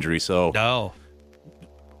shoulder injury. So no.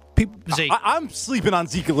 I'm sleeping on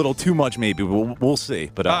Zeke a little too much, maybe. We'll see.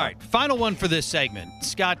 But all right, final one for this segment.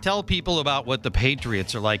 Scott, tell people about what the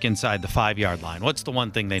Patriots are like inside the 5-yard line. What's the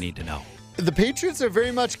one thing they need to know? The Patriots are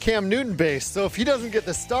very much Cam Newton based, so if he doesn't get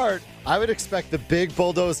the start, I would expect the big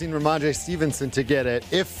bulldozing Ramondre Stevenson to get it.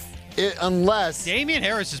 Unless Damian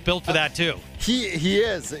Harris is built for that too. He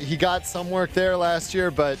is. He got some work there last year,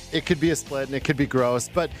 but it could be a split and it could be gross.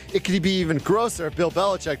 But it could be even grosser if Bill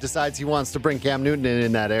Belichick decides he wants to bring Cam Newton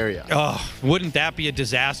in that area. Oh, wouldn't that be a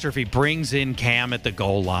disaster if he brings in Cam at the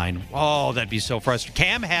goal line? Oh, that'd be so frustrating.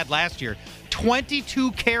 Cam had last year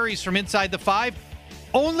 22 carries from inside the 5.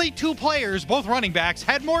 Only 2 players, both running backs,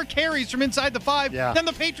 had more carries from inside the 5 than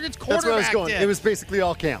the Patriots quarterback That's where I was going. did. It was basically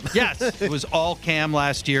all Cam. Yes, it was all Cam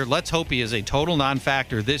last year. Let's hope he is a total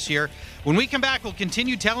non-factor this year. When we come back, we'll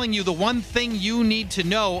continue telling you the one thing you need to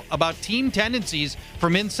know about team tendencies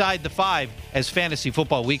from inside the 5 as Fantasy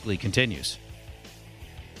Football Weekly continues.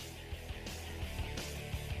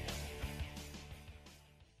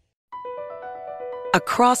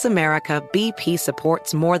 Across America, BP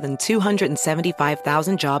supports more than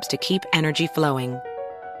 275,000 jobs to keep energy flowing.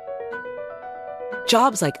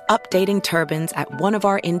 Jobs like updating turbines at one of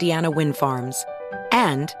our Indiana wind farms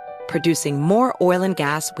and producing more oil and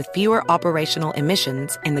gas with fewer operational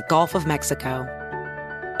emissions in the Gulf of Mexico.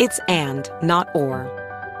 It's and, not or.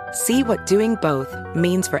 See what doing both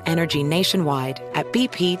means for energy nationwide at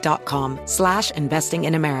bp.com/investing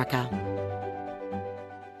in America.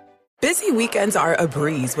 Busy weekends are a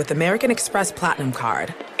breeze with American Express Platinum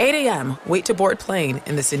Card. 8 a.m., wait to board plane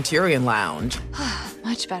in the Centurion Lounge.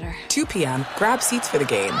 Much better. 2 p.m., grab seats for the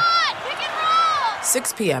game.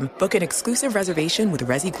 6 p.m., book an exclusive reservation with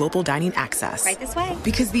Resi Global Dining Access. Right this way.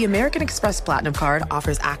 Because the American Express Platinum Card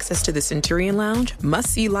offers access to the Centurion Lounge,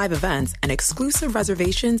 must-see live events, and exclusive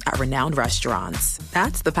reservations at renowned restaurants.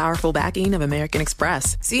 That's the powerful backing of American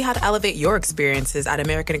Express. See how to elevate your experiences at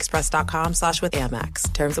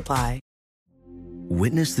americanexpress.com/withAmex. Terms apply.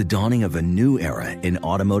 Witness the dawning of a new era in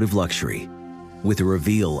automotive luxury with a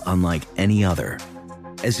reveal unlike any other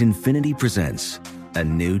as Infiniti presents a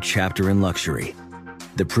new chapter in luxury,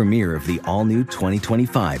 the premiere of the all-new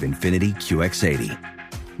 2025 Infiniti QX80.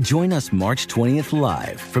 Join us March 20th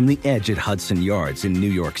live from the Edge at Hudson Yards in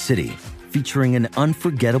New York City, featuring an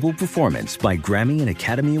unforgettable performance by Grammy and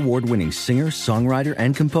Academy Award-winning singer, songwriter,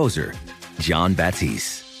 and composer, Jon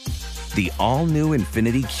Batiste. The all-new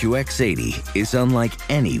Infiniti QX80 is unlike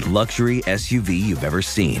any luxury SUV you've ever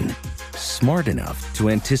seen. Smart enough to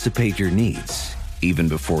anticipate your needs, even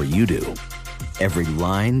before you do. Every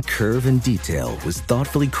line, curve, and detail was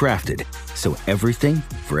thoughtfully crafted, so everything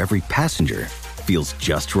for every passenger feels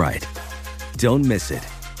just right. Don't miss it.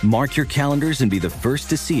 Mark your calendars and be the first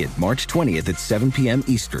to see it March 20th at 7 p.m.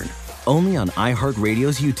 Eastern, only on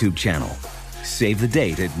iHeartRadio's YouTube channel. Save the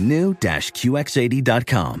date at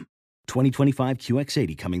new-QX80.com. 2025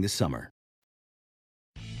 QX80 coming this summer.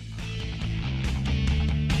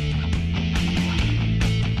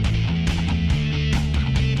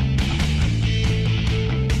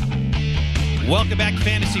 Welcome back to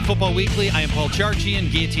Fantasy Football Weekly. I am Paul Charchian,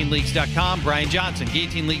 GuillotineLeagues.com, Brian Johnson,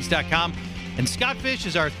 GuillotineLeagues.com, and Scott Fish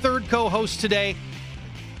is our third co-host today.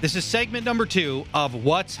 This is segment number 2 of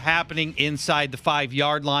what's happening inside the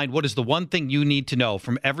 5-yard line. What is the one thing you need to know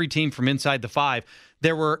from every team from inside the 5?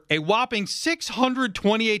 There were a whopping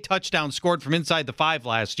 628 touchdowns scored from inside the 5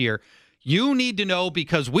 last year. You need to know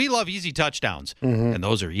because we love easy touchdowns, and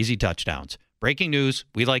those are easy touchdowns. Breaking news,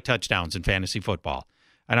 we like touchdowns in fantasy football.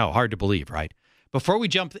 I know, hard to believe, right? Before we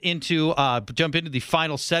jump into the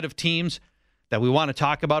final set of teams that we want to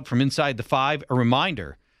talk about from inside the 5, a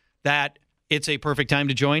reminder that it's a perfect time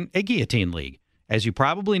to join a Guillotine League. As you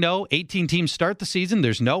probably know, 18 teams start the season.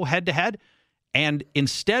 There's no head-to-head. And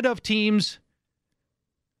instead of teams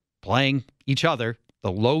playing each other,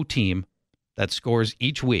 the low team that scores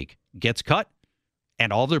each week gets cut,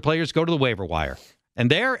 and all their players go to the waiver wire.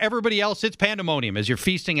 And there, everybody else, it's pandemonium as you're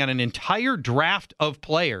feasting on an entire draft of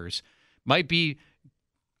players. Might be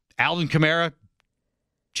Alvin Kamara,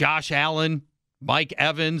 Josh Allen, Mike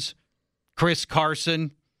Evans, Chris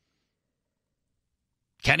Carson,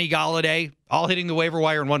 Kenny Golladay, all hitting the waiver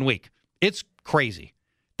wire in 1 week. It's crazy.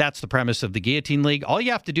 That's the premise of the Guillotine League. All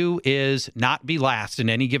you have to do is not be last in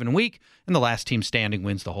any given week, and the last team standing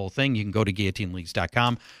wins the whole thing. You can go to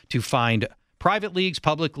GuillotineLeagues.com to find private leagues,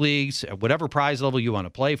 public leagues, whatever prize level you want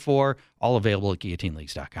to play for, all available at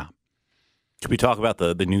GuillotineLeagues.com. Can we talk about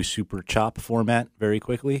the new Super Chop format very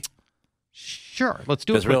quickly? Sure, let's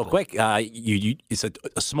do it real quick. It's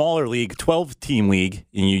a smaller league, 12-team league,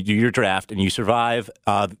 and you do your draft, and you survive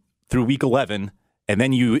through week 11, and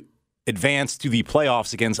then you advance to the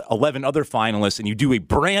playoffs against 11 other finalists, and you do a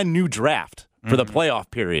brand new draft for the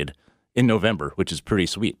playoff period in November, which is pretty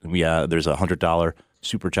sweet. There's a $100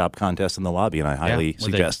 Super Chop contest in the lobby, and I highly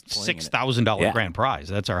suggest playing in it. $6,000 grand prize.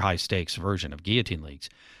 That's our high-stakes version of Guillotine Leagues.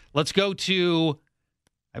 Let's go to,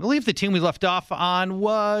 I believe the team we left off on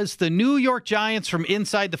was the New York Giants from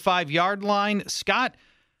inside the 5-yard line. Scott?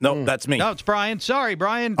 No, that's me. No, it's Brian. Sorry,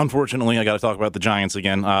 Brian. Unfortunately, I got to talk about the Giants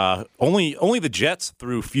again. Only the Jets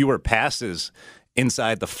threw fewer passes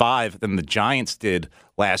inside the 5 than the Giants did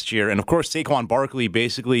last year. And, of course, Saquon Barkley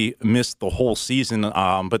basically missed the whole season.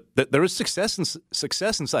 But there was success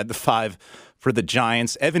inside the 5 for the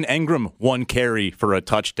Giants. Evan Engram, 1 carry for a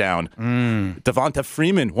touchdown. Devonta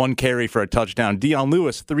Freeman, 1 carry for a touchdown. Dion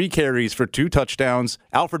Lewis, 3 carries for 2 touchdowns.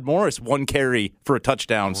 Alfred Morris, 1 carry for a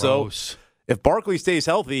touchdown. Gross. So if Barkley stays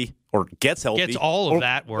healthy or gets healthy, gets all of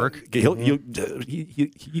that work, he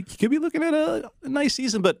could be looking at a nice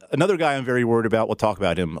season. But another guy I'm very worried about. We'll talk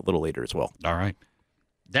about him a little later as well. All right.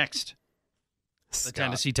 Next, the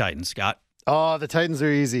Tennessee Titans. Scott. Oh, the Titans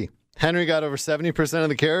are easy. Henry got over 70% of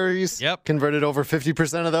the carries. Yep. Converted over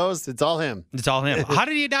 50% of those. It's all him. It's all him. How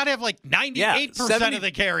did he not have like 98% of the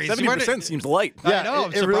carries? 70% seems light. I know.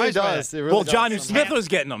 It really does. It really Well, does. Jonnu Smith was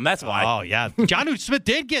getting them. That's why. Oh, yeah. Jonnu Smith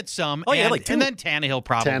did get some. Oh, yeah, and, like 2. and then Tannehill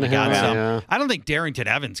probably got some. Yeah. I don't think Darrington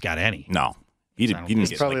Evans got any. No. He didn't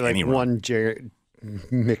It's get probably like any run. one Jared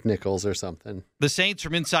McNichols or something. The Saints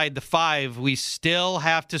from inside the 5, we still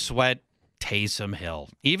have to sweat Taysom Hill.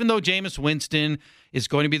 Even though Jameis Winston is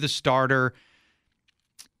going to be the starter,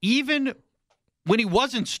 even when he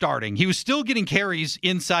wasn't starting, he was still getting carries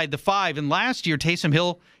inside the 5. And last year, Taysom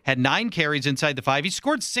Hill had 9 carries inside the 5. He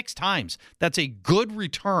scored 6 times. That's a good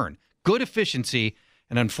return, good efficiency.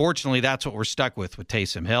 And unfortunately, that's what we're stuck with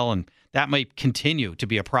Taysom Hill. And that might continue to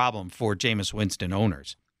be a problem for Jameis Winston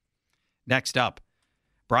owners. Next up,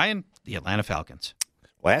 Brian, the Atlanta Falcons.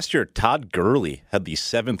 Last year, Todd Gurley had the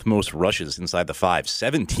 7th most rushes inside the 5,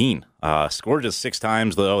 17. Scored just 6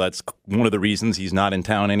 times, though. That's one of the reasons he's not in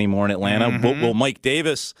town anymore in Atlanta. Will Mike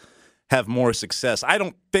Davis have more success? I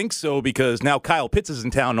don't think so, because now Kyle Pitts is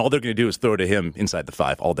in town, and all they're going to do is throw to him inside the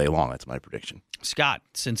 5 all day long. That's my prediction. Scott,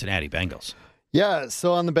 Cincinnati Bengals. Yeah,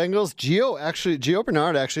 so on the Bengals, Gio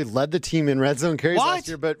Bernard actually led the team in red zone carries last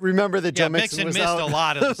year. But remember that Joe Mixon was missed out a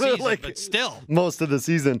lot of the season, but still most of the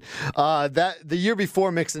season. The year before,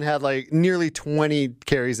 Mixon had like nearly 20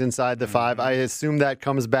 carries inside the 5. I assume that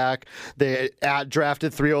comes back. They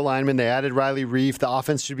drafted 3 O-linemen. They added Riley Reif. The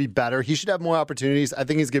offense should be better. He should have more opportunities. I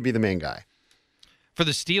think he's going to be the main guy. For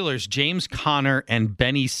the Steelers, James Conner and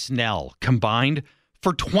Benny Snell combined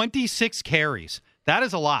for 26 carries. That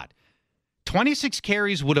is a lot. 26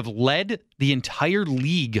 carries would have led the entire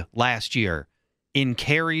league last year in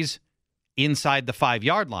carries inside the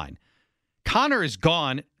 5-yard line. Connor is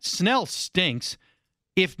gone. Snell stinks.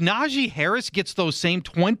 If Najee Harris gets those same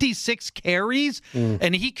 26 carries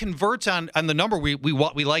and he converts on the number we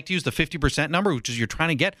like to use, the 50% number, which is you're trying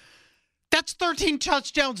to get, that's 13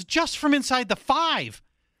 touchdowns just from inside the 5.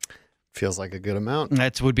 Feels like a good amount.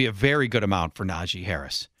 That would be a very good amount for Najee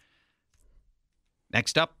Harris.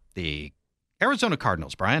 Next up, the Arizona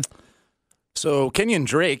Cardinals, Brian. So Kenyon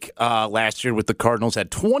Drake last year with the Cardinals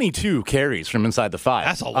had 22 carries from inside the 5.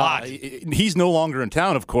 That's a lot. He's no longer in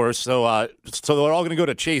town, of course, so they're all going to go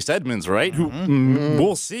to Chase Edmonds, right? Who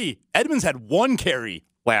we'll see. Edmonds had 1 carry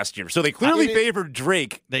last year, so they clearly favored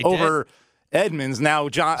Drake over Edmonds. Now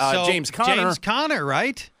James Conner. James Conner,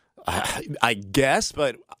 right? I guess,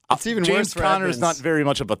 but it's even James Conner is not very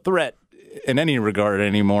much of a threat in any regard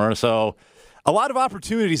anymore, so a lot of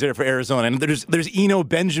opportunities there for Arizona, and there's Eno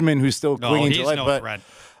Benjamin who's still clinging to life. No but threat.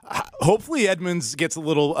 Hopefully Edmonds gets a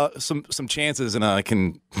little some chances and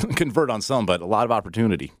can convert on some, but a lot of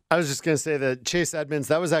opportunity. I was just going to say that Chase Edmonds,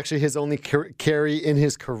 that was actually his only carry in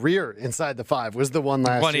his career inside the 5, was the one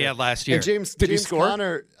last year. He had last year. And James he score?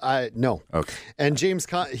 Conner, no. Okay. And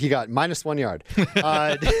he got -1 yard.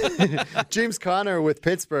 James Conner with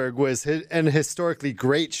Pittsburgh was an historically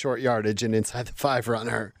great short yardage and inside the 5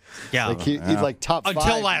 runner. Yeah. Like he's like top 5.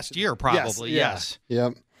 Until last year, probably, yes.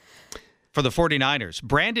 Yep. For the 49ers,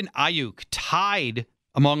 Brandon Ayuk tied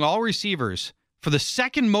among all receivers for the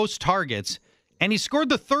 2nd most targets, and he scored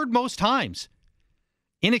the 3rd most times.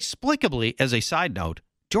 Inexplicably, as a side note,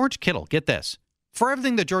 George Kittle, get this, for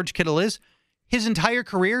everything that George Kittle is, his entire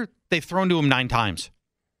career, they've thrown to him 9 times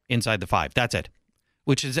inside the 5. That's it.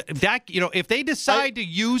 Which is that, if they decide to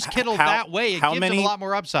use Kittle that way, it gives them a lot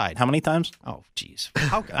more upside. How many times? Oh, jeez.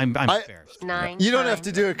 I'm embarrassed. 9 You don't have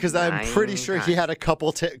to do it because I'm pretty sure he had a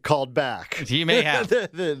couple called back. He may have.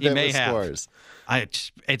 He may have. Scores.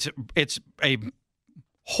 It's a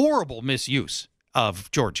horrible misuse of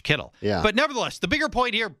George Kittle. Yeah. But nevertheless, the bigger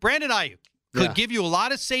point here, Brandon Ayuk could give you a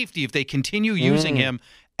lot of safety if they continue using him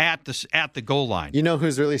at the goal line. You know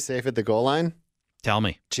who's really safe at the goal line? Tell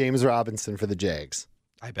me. James Robinson for the Jags.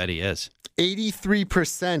 I bet he is.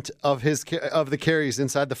 83% of the carries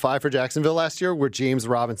inside the 5 for Jacksonville last year were James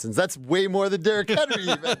Robinson's. That's way more than Derrick Henry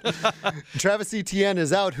even. Travis Etienne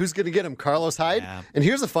is out. Who's going to get him? Carlos Hyde? Yeah. And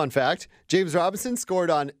here's a fun fact. James Robinson scored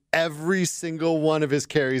on every single one of his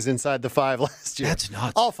carries inside the 5 last year. That's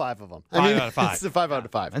nuts. All 5 of them. 5 out of 5. It's a 5 out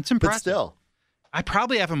of 5. That's impressive. But still. I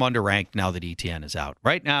probably have him underranked now that Etienne is out.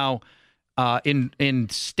 Right now, in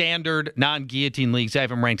standard non-guillotine leagues, I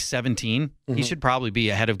have him ranked 17. Mm-hmm. He should probably be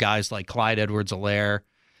ahead of guys like Clyde Edwards-Helaire,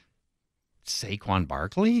 Saquon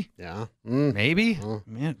Barkley. Yeah, maybe.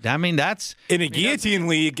 Man, I mean, that's in a guillotine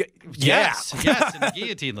league. Yes, yes, in a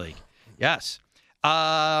guillotine league. Yes.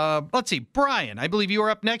 Let's see, Brian. I believe you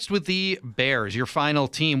are up next with the Bears. Your final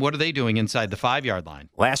team. What are they doing inside the 5-yard line?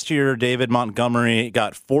 Last year, David Montgomery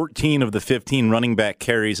got 14 of the 15 running back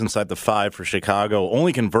carries inside the 5 for Chicago.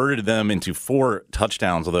 Only converted them into 4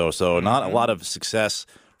 touchdowns, though, so not a lot of success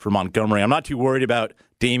for Montgomery. I'm not too worried about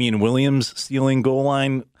Damian Williams stealing goal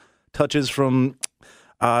line touches from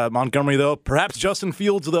Montgomery, though. Perhaps Justin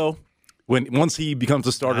Fields, though. Once he becomes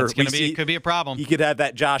a starter, could be a problem. He could have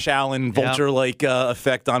that Josh Allen vulture-like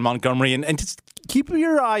effect on Montgomery. And just keep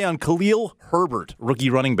your eye on Khalil Herbert, rookie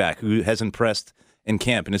running back, who has impressed in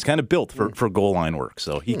camp and is kind of built for goal line work.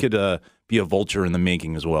 So he could be a vulture in the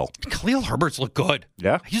making as well. Khalil Herbert's looked good.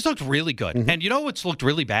 Yeah. He's looked really good. Mm-hmm. And you know what's looked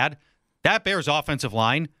really bad? That Bears offensive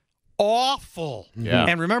line, awful. Yeah.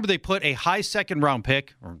 And remember, they put a high second-round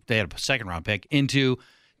pick, or they had a second-round pick, into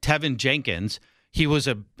Tevin Jenkins. He was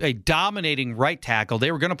a dominating right tackle.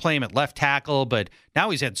 They were going to play him at left tackle, but now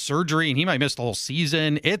he's had surgery, and he might miss the whole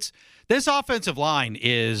season. This offensive line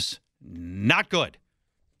is not good.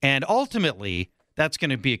 And ultimately, that's going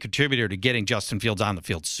to be a contributor to getting Justin Fields on the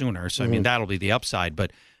field sooner. So, I mean, that'll be the upside.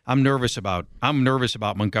 But I'm nervous about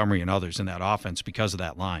Montgomery and others in that offense because of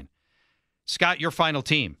that line. Scott, your final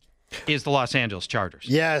team is the Los Angeles Chargers.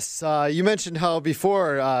 Yes. You mentioned how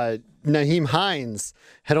before Nyheim Hines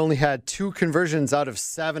had only had 2 conversions out of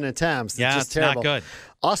 7 attempts. Yeah, just it's terrible. not good.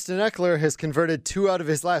 Austin Eckler has converted 2 out of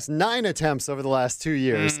his last 9 attempts over the last 2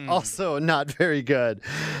 years. Also not very good.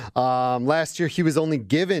 Last year, he was only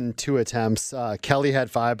given 2 attempts. Kelly had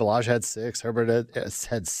 5, Ballage had 6, Herbert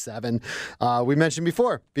had 7. We mentioned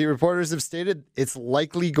before, beat reporters have stated it's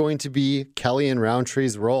likely going to be Kelly and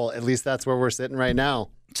Roundtree's role. At least that's where we're sitting right now.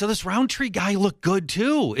 So this Roundtree guy looked good,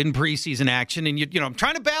 too, in preseason action. And, you know, I'm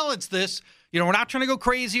trying to balance this. You know, we're not trying to go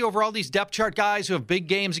crazy over all these depth chart guys who have big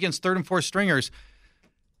games against 3rd and 4th stringers.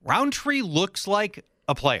 Roundtree looks like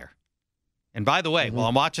a player. And by the way, while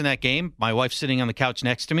I'm watching that game, my wife's sitting on the couch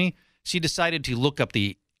next to me. She decided to look up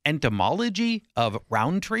the etymology of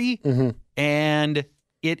Roundtree. And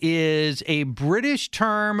it is a British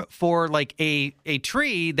term for, like, a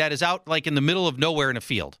tree that is out, like, in the middle of nowhere in a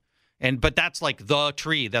field. But that's like the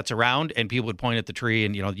tree that's around, and people would point at the tree,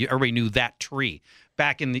 and everybody knew that tree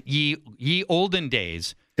back in the ye olden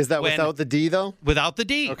days. Is that without the D though? Without the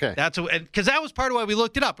D. Okay. That's because that was part of why we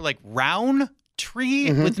looked it up. Like round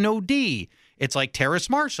tree with no D. It's like Terrace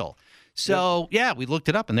Marshall. So yeah, we looked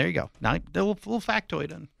it up, and there you go. Now a little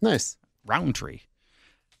factoid on nice Roundtree.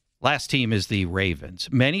 Last team is the Ravens.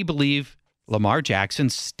 Many believe Lamar Jackson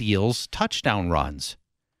steals touchdown runs,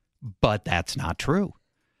 but that's not true.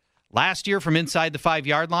 Last year, from inside the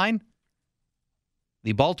 5-yard line,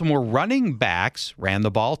 the Baltimore running backs ran the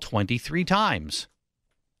ball 23 times.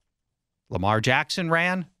 Lamar Jackson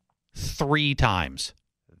ran 3 times.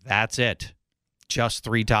 That's it. Just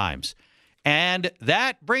 3 times. And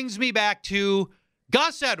that brings me back to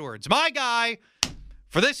Gus Edwards, my guy.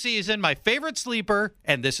 For this season, my favorite sleeper,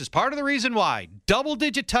 and this is part of the reason why.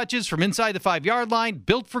 Double-digit touches from inside the 5-yard line,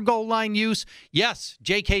 built for goal line use. Yes,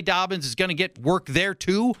 J.K. Dobbins is going to get work there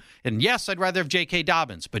too. And yes, I'd rather have J.K.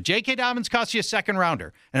 Dobbins. But J.K. Dobbins costs you a 2nd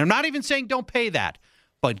rounder. And I'm not even saying don't pay that.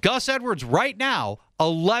 But Gus Edwards right now,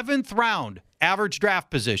 11th round average draft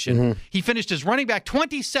position. He finished as running back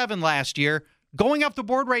 27 last year, going up the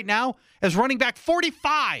board right now as running back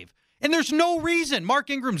 45. And there's no reason. Mark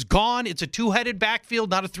Ingram's gone. It's a 2-headed backfield,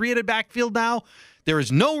 not a 3-headed backfield now. There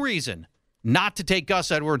is no reason not to take Gus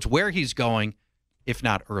Edwards where he's going, if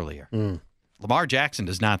not earlier. Lamar Jackson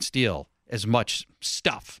does not steal as much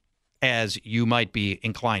stuff as you might be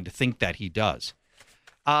inclined to think that he does.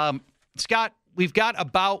 Scott, we've got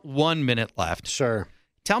about 1 minute left. Sure.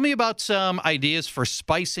 Tell me about some ideas for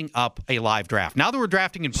spicing up a live draft. Now that we're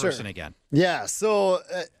drafting in person again. Yeah, so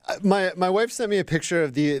my wife sent me a picture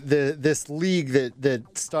of this league that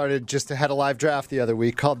started just had a live draft the other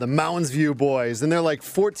week called the Mounds View Boys, and they're like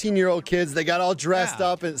 14-year-old kids. They got all dressed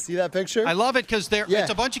up, and see that picture? I love it because it's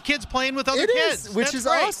a bunch of kids playing with other kids, which is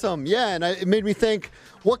awesome. Yeah, and it made me think,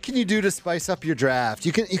 what can you do to spice up your draft?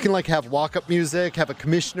 You can like have walk-up music, have a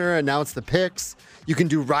commissioner announce the picks. You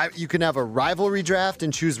can you can have a rivalry draft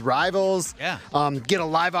and choose rivals. Yeah. Get a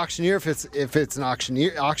live auctioneer if it's an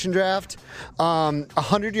auction draft.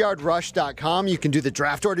 100yardrush.com. You can do the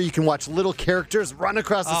draft order. You can watch little characters run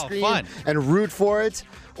across the screen and root for it.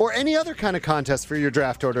 Or any other kind of contest for your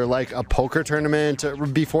draft order, like a poker tournament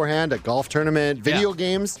beforehand, a golf tournament, video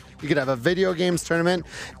games. You could have a video games tournament,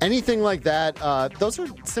 anything like that. Those are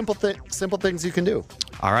simple things you can do.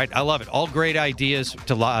 All right, I love it. All great ideas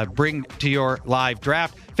to bring to your live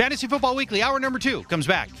draft. Fantasy Football Weekly, hour number 2, comes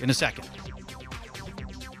back in a second.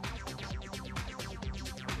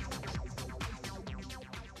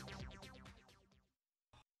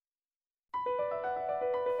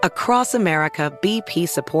 Across America, BP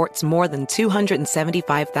supports more than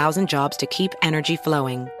 275,000 jobs to keep energy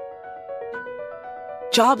flowing.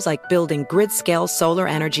 Jobs like building grid-scale solar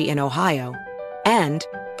energy in Ohio and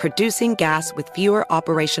producing gas with fewer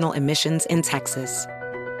operational emissions in Texas.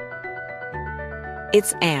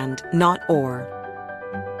 It's and, not or.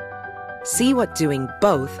 See what doing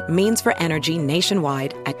both means for energy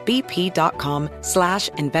nationwide at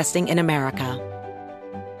bp.com/investing in America.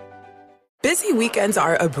 Busy weekends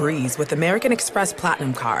are a breeze with American Express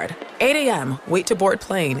Platinum Card. 8 a.m., wait to board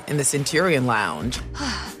plane in the Centurion Lounge.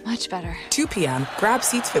 Much better. 2 p.m., grab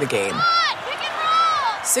seats for the game.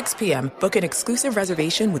 6 p.m., book an exclusive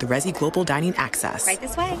reservation with Resi Global Dining Access. Right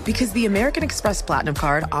this way. Because the American Express Platinum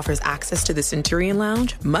Card offers access to the Centurion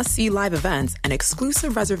Lounge, must-see live events, and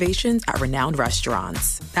exclusive reservations at renowned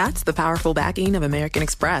restaurants. That's the powerful backing of American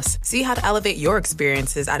Express. See how to elevate your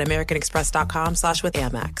experiences at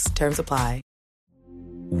americanexpress.com/withAmex. Terms apply.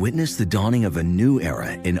 Witness the dawning of a new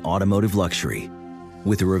era in automotive luxury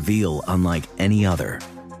with a reveal unlike any other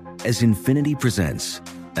as Infiniti presents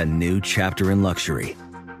a new chapter in luxury.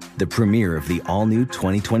 The premiere of the all-new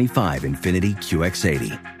 2025 Infiniti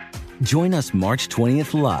QX80. Join us March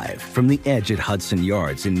 20th live from the Edge at Hudson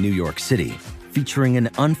Yards in New York City, featuring an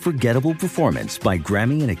unforgettable performance by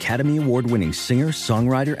Grammy and Academy Award-winning singer,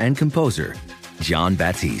 songwriter, and composer, Jon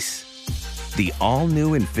Batiste. The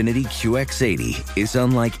all-new Infiniti QX80 is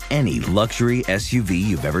unlike any luxury SUV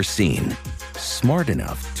you've ever seen. Smart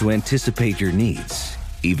enough to anticipate your needs,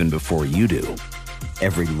 even before you do.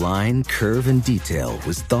 Every line, curve, and detail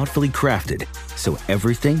was thoughtfully crafted, so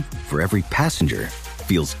everything for every passenger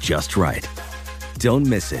feels just right. Don't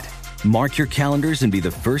miss it. Mark your calendars and be the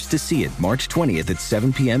first to see it March 20th at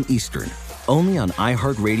 7 p.m. Eastern, only on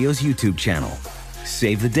iHeartRadio's YouTube channel.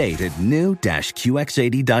 Save the date at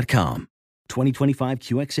new-QX80.com. 2025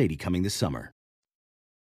 QX80 coming this summer.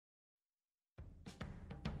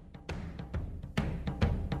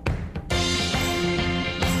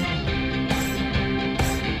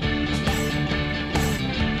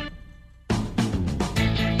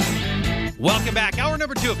 Welcome back. Hour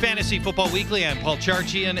number 2 of Fantasy Football Weekly. I'm Paul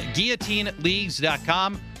Charchian,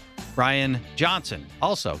 GuillotineLeagues.com. Brian Johnson,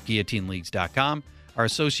 also GuillotineLeagues.com. Our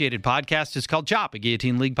associated podcast is called Chop, a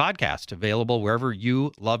Guillotine League podcast, available wherever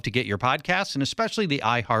you love to get your podcasts, and especially the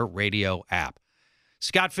iHeartRadio app.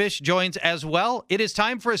 Scott Fish joins as well. It is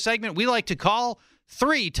time for a segment we like to call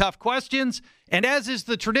 3 Tough Questions, and as is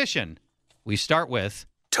the tradition, we start with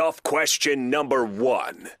Tough question number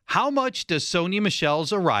 1. How much does Sony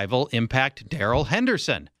Michel's arrival impact Darrell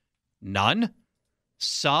Henderson? None,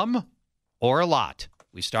 some, or a lot?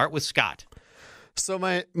 We start with Scott. So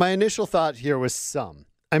my initial thought here was some.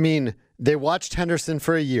 I mean, they watched Henderson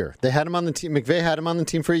for a year. They had him on the team. McVay had him on the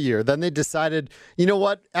team for a year. Then they decided, you know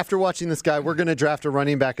what? After watching this guy, we're going to draft a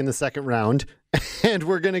running back in the second round, and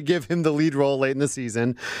we're going to give him the lead role late in the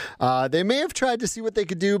season. They may have tried to see what they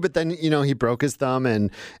could do, but then, he broke his thumb,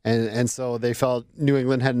 and so they felt New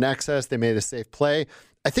England had an excess. They made a safe play.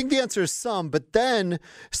 I think the answer is some, but then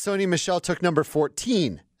Sony Michel took number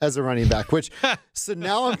 14 as a running back, so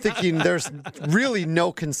now I'm thinking there's really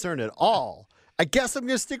no concern at all. I guess I'm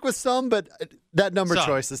going to stick with some, but that number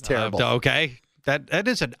choice is terrible. Okay. That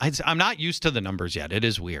is I'm not used to the numbers yet. It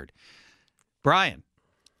is weird. Brian,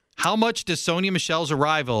 how much does Sony Michel's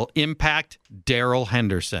arrival impact Darrell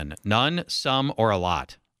Henderson? None, some, or a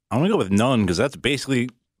lot? I'm going to go with none because that's basically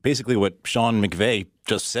what Sean McVay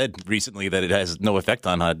just said recently, that it has no effect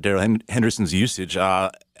on Darrell Henderson's usage. I'm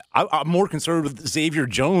more concerned with Xavier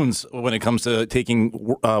Jones when it comes to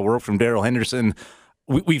taking work from Darrell Henderson.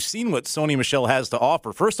 we've seen what Sony Michel has to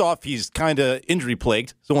offer. First off, he's kind of injury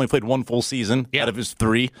plagued. He's only played one full season out of his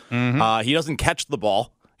 3. Mm-hmm. He doesn't catch the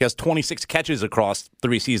ball. He has 26 catches across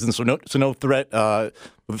 3 seasons, so no threat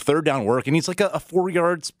with third down work. And he's like a 4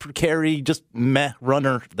 yards per carry, just meh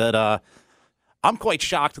runner that I'm quite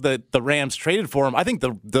shocked that the Rams traded for him. I think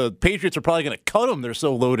the Patriots are probably going to cut him. They're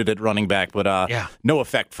so loaded at running back, but no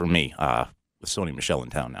effect for me with Sony Michel in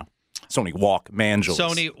town now. Sony Walkmangelis.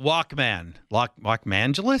 Sony Walkman.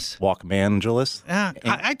 Walkmangelis? Walkmangelis.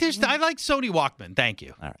 I like Sony Walkman. Thank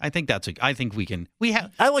you. Right. I think we can.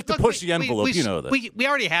 I like to push the envelope. You know that. We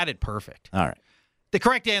already had it perfect. All right. The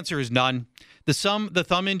correct answer is none. The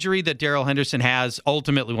thumb injury that Darrell Henderson has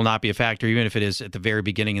ultimately will not be a factor, even if it is at the very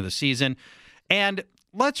beginning of the season. And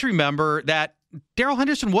let's remember that Darrell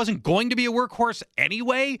Henderson wasn't going to be a workhorse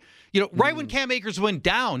anyway. Right when Cam Akers went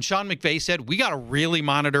down, Sean McVay said we got to really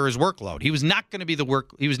monitor his workload. He was not going to be a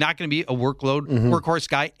workload workhorse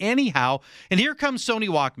guy anyhow. And here comes Sony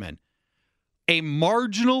Walkman, a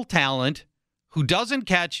marginal talent who doesn't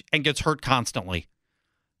catch and gets hurt constantly.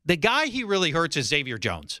 The guy he really hurts is Xavier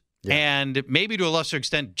Jones. Yeah. And maybe to a lesser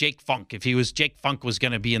extent, Jake Funk, Jake Funk was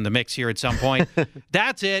going to be in the mix here at some point.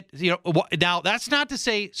 That's it. Now, that's not to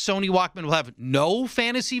say Sony Walkman will have no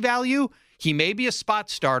fantasy value. He may be a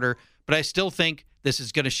spot starter, but I still think this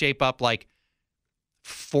is going to shape up like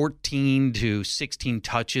 14 to 16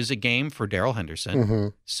 touches a game for Darrell Henderson. Mm-hmm.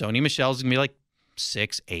 Sony Michel's going to be like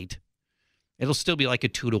 6, 8. It'll still be like a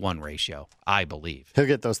 2-to-1 ratio, I believe. He'll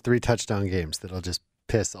get those 3 touchdown games that'll just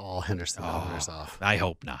piss all Henderson owners off. I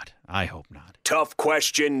hope not. Tough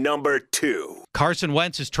question number 2. Carson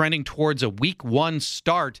Wentz is trending towards a week 1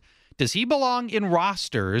 start. Does he belong in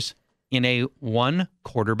rosters in a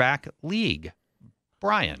 1-quarterback league?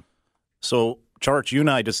 Brian. So, Charch, you and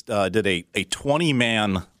I just did a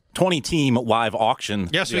 20-team live auction.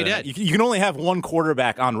 Yes, we did. You can only have 1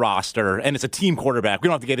 quarterback on roster, and it's a team quarterback. We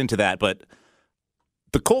don't have to get into that, but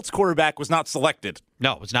the Colts quarterback was not selected.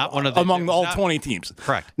 No, it's not one of the among all 20 teams.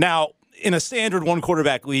 Correct. Now, in a standard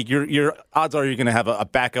 1-quarterback league, your odds are you're going to have a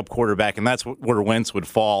backup quarterback, and that's where Wentz would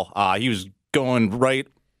fall. He was going right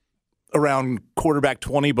around quarterback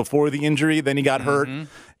 20 before the injury. Then he got hurt.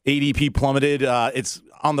 ADP plummeted. It's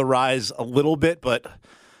on the rise a little bit, but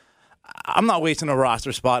I'm not wasting a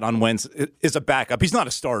roster spot on Wentz as a backup. He's not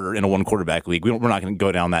a starter in a 1-quarterback league. We're not going to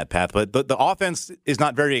go down that path. But the offense is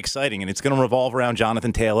not very exciting, and it's going to revolve around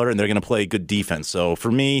Jonathan Taylor, and they're going to play good defense. So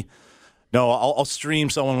for me, no, I'll stream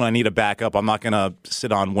someone when I need a backup. I'm not going to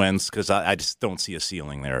sit on Wentz because I just don't see a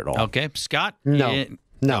ceiling there at all. Okay, Scott? No. Okay.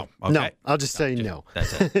 No. I'll just say no.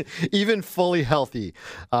 That's it. Even fully healthy,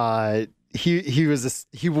 he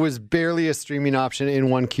was barely a streaming option in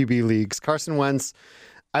 1 QB leagues. Carson Wentz,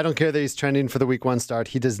 I don't care that he's trending for the week 1 start.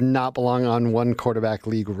 He does not belong on 1-quarterback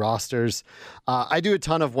league rosters. I do a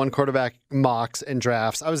ton of 1-quarterback mocks and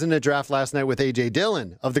drafts. I was in a draft last night with A.J.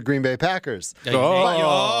 Dillon of the Green Bay Packers. Name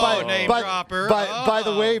dropper. By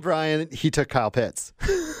the way, Brian, he took Kyle Pitts.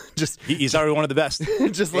 He's already one of the best.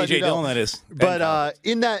 Just let A.J. Dillon, that is. But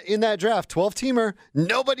in that draft, 12-teamer,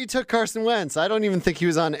 nobody took Carson Wentz. I don't even think he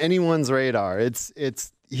was on anyone's radar.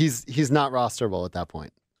 He's not rosterable at that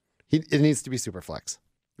point. It needs to be super flex.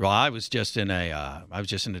 Well, I was just in a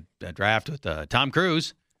draft with Tom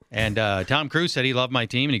Cruise, and Tom Cruise said he loved my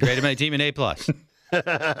team and he graded my team an A+.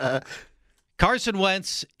 Carson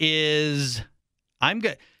Wentz is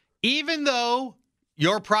good. Even though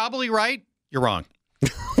you're probably right, you're wrong.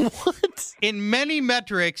 What? In many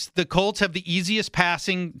metrics, the Colts have the easiest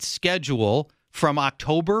passing schedule from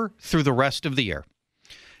October through the rest of the year,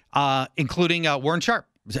 including Warren Sharp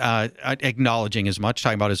acknowledging as much,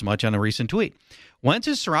 talking about as much on a recent tweet. Wentz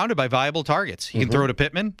is surrounded by viable targets. He can throw to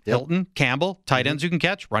Pittman, Hilton, Campbell, tight ends who can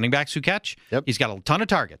catch, running backs who catch. He's got a ton of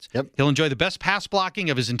targets. He'll enjoy the best pass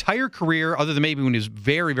blocking of his entire career, other than maybe when he was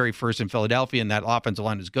very, very first in Philadelphia, and that offensive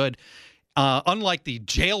line is good. Unlike the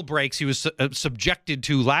jailbreaks he was subjected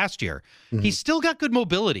to last year, he's still got good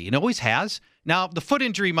mobility and always has. Now, the foot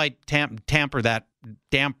injury might dampen that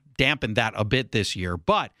a bit this year,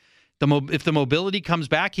 but if the mobility comes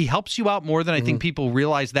back, he helps you out more than I think people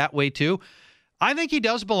realize that way too. I think he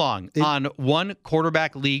does belong on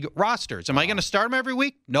 1-quarterback league rosters. Am I going to start him every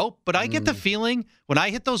week? Nope. But I get the feeling when I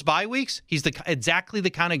hit those bye weeks, he's exactly the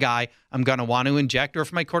kind of guy I'm going to want to inject. Or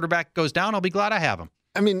if my quarterback goes down, I'll be glad I have him.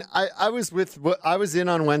 I mean, I was in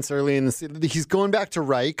on Wentz early in the season. He's going back to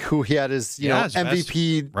Reich, who he had his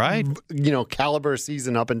MVP caliber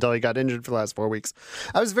season up until he got injured for the last 4 weeks.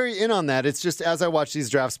 I was very in on that. It's just as I watch these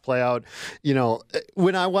drafts play out,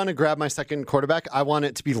 when I want to grab my second quarterback, I want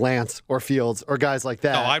it to be Lance or Fields or guys like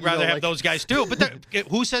that. Oh, I'd rather have those guys too. But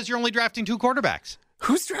who says you're only drafting 2 quarterbacks?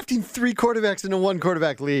 Who's drafting 3 quarterbacks in a 1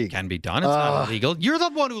 quarterback league? Can be done. It's not illegal. You're the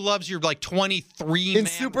one who loves your 23 in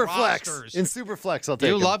super rosters. flex. In super flex, I'll take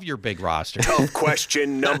You him. love your big roster. Tough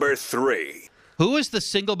question number 3. Who is the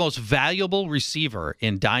single most valuable receiver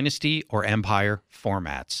in Dynasty or Empire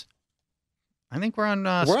formats? I think we're on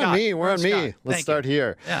Scott. We're on me. We're on me. Scott. Let's start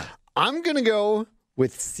here. Yeah. I'm going to go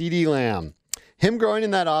with CeeDee Lamb. Him growing in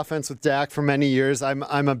that offense with Dak for many years, I'm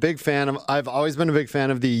a big fan of. I've always been a big fan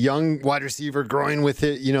of the young wide receiver growing with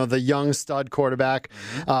it. The young stud quarterback.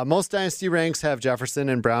 Most dynasty ranks have Jefferson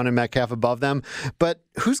and Brown and Metcalf above them, but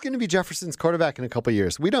who's going to be Jefferson's quarterback in a couple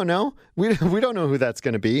years? We don't know. We don't know who that's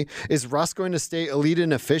going to be. Is Russ going to stay elite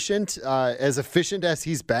and efficient as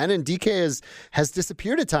he's been? And DK has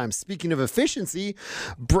disappeared at times. Speaking of efficiency,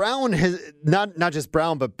 Brown has not just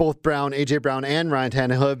Brown, but both Brown, AJ Brown, and Ryan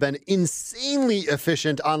Tannehill have been insanely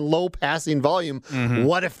efficient on low passing volume.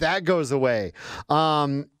 What if that goes away?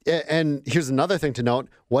 And here's another thing to note.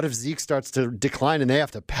 What if Zeke starts to decline and they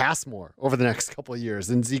have to pass more over the next couple of years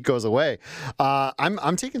and Zeke goes away?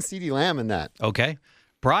 I'm taking CeeDee Lamb in that. Okay.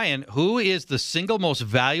 Brian, who is the single most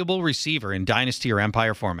valuable receiver in Dynasty or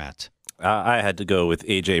Empire formats? I had to go with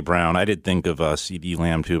A.J. Brown. I did think of CeeDee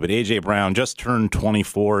Lamb too, but A.J. Brown just turned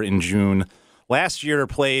 24 in June. Last year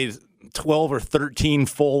played 12 or 13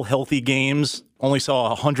 full healthy games, only saw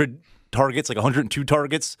 100 targets, like 102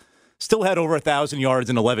 targets, still had over 1,000 yards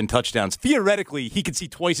and 11 touchdowns. Theoretically, he could see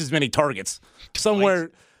twice as many targets. Somewhere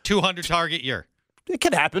 200 target year. It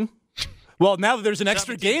could happen. Well, now that there's an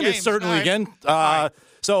extra game, it's certainly again.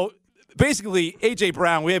 So basically, A.J.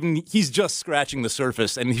 Brown, he's just scratching the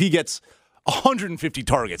surface, and he gets 150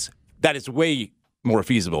 targets. That is way more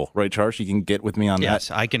feasible, right, Charles? You can get with me on that.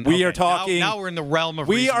 Yes, I can. We are talking. Now we're in the realm of.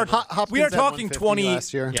 We are talking 20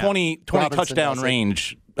 Robinson touchdown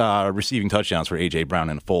range receiving touchdowns for A.J.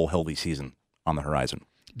 Brown in a full healthy season on the horizon.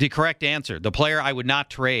 The correct answer: the player I would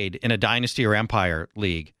not trade in a Dynasty or Empire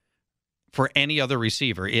league for any other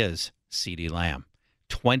receiver is CeeDee Lamb.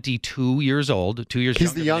 22 years old, 2 years.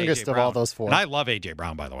 He's the youngest of all those 4. And I love A.J.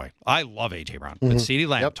 Brown, by the way. I love A.J. Brown. But CeeDee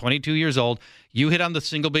Lamb, 22 years old. You hit on the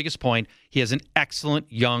single biggest point. He has an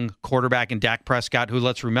excellent young quarterback in Dak Prescott, who,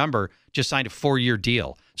 let's remember, just signed a 4-year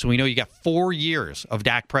deal. So we know you got 4 years of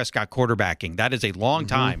Dak Prescott quarterbacking. That is a long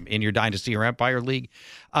time in your Dynasty or Empire league.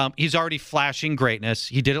 He's already flashing greatness.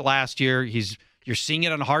 He did it last year. You're seeing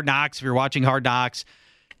it on Hard Knocks if you're watching Hard Knocks.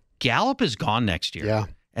 Gallup is gone next year. Yeah.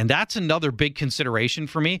 And that's another big consideration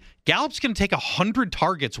for me. Gallup's going to take 100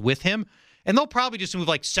 targets with him, and they'll probably just move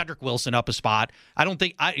like Cedric Wilson up a spot. I don't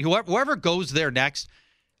think whoever goes there next,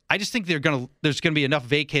 I just think there's going to be enough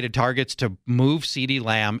vacated targets to move CeeDee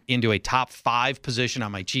Lamb into a top 5 position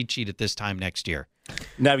on my cheat sheet at this time next year.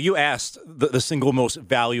 Now, you asked the single most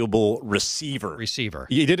valuable receiver.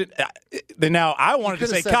 You didn't. Now, I wanted to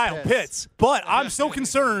say Kyle Pitts, but I'm so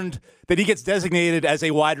concerned that he gets designated as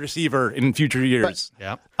a wide receiver in future years.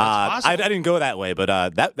 I didn't go that way, but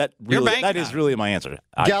that is really my answer.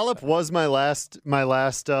 Gallup was my last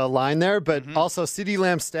line there, but also CeeDee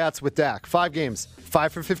Lamb stats with Dak: 5 games,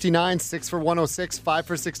 5 for 59, 6 for 106, 5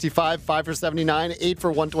 for 65, 5 for 79, 8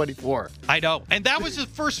 for 124. I know, and that was his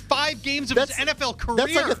first 5 games of his NFL career.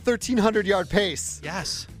 That's like a 1,300-yard pace.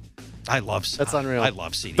 Yes, I love. That's unreal. I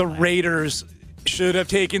love CeeDee. The Raiders should have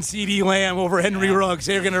taken CeeDee Lamb over Henry Ruggs.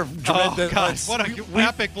 They're going to dread the. God, what an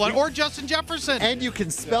epic one! Or Justin Jefferson. And you can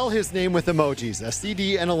spell his name with emojis: a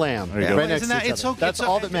CD and a lamb. Right next to each other. That's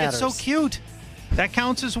all that matters. It's so cute. That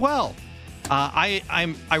counts as well.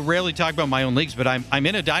 I rarely talk about my own leagues, but I'm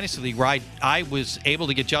in a dynasty league where I was able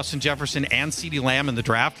to get Justin Jefferson and CeeDee Lamb in the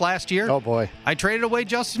draft last year. Oh boy! I traded away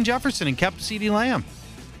Justin Jefferson and kept CeeDee Lamb.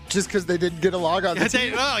 Just because they didn't get a log on the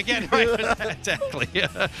team. Again, right, exactly.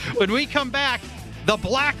 When we come back, the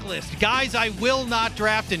blacklist, guys I will not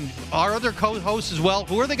draft, and our other co-hosts as well.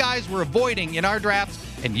 Who are the guys we're avoiding in our drafts?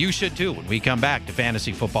 And you should too when we come back to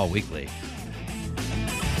Fantasy Football Weekly.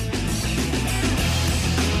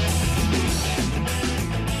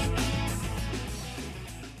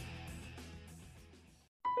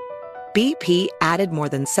 BP added more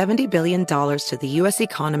than $70 billion to the U.S.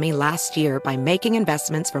 economy last year by making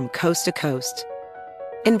investments from coast to coast.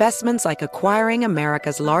 Investments like acquiring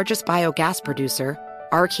America's largest biogas producer,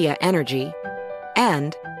 Archaea Energy,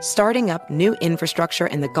 and starting up new infrastructure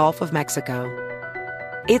in the Gulf of Mexico.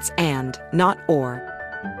 It's and, not or.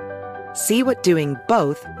 See what doing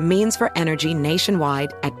both means for energy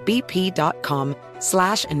nationwide at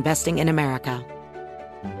bp.com/investing in America.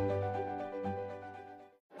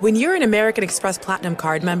 When you're an American Express Platinum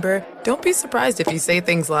card member, don't be surprised if you say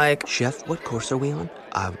things like, Chef, what course are we on?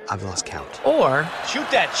 I've lost count. Or, Shoot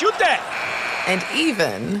that! and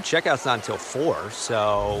even... Checkout's not until 4,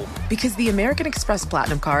 so... Because the American Express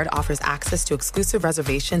Platinum Card offers access to exclusive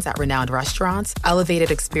reservations at renowned restaurants,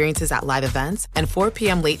 elevated experiences at live events, and 4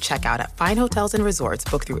 p.m. late checkout at fine hotels and resorts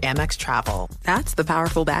booked through Amex Travel. That's the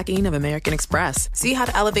powerful backing of American Express. See how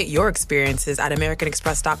to elevate your experiences at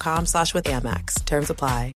americanexpress.com/withAmex. Terms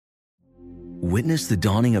apply. Witness the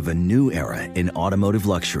dawning of a new era in automotive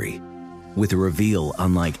luxury with a reveal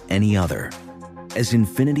unlike any other as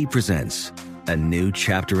Infiniti presents a new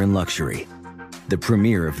chapter in luxury, the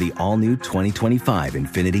premiere of the all-new 2025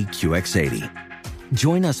 Infiniti QX80.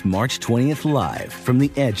 Join us March 20th live from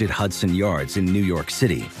the Edge at Hudson Yards in New York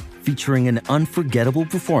City, featuring an unforgettable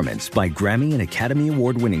performance by Grammy and Academy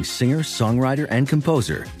Award-winning singer, songwriter, and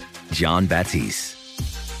composer, Jon Batiste.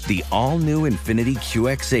 The all-new Infiniti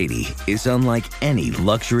QX80 is unlike any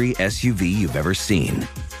luxury SUV you've ever seen.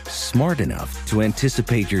 Smart enough to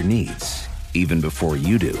anticipate your needs, even before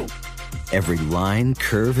you do. Every line,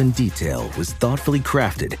 curve, and detail was thoughtfully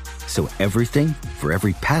crafted, so everything for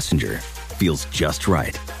every passenger feels just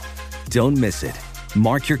right. Don't miss it.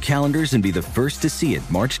 Mark your calendars and be the first to see it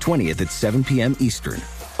March 20th at 7 p.m. Eastern,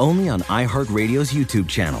 only on iHeartRadio's YouTube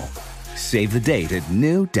channel. Save the date at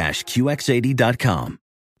new-QX80.com.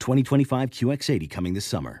 2025 QX80 coming this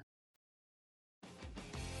summer.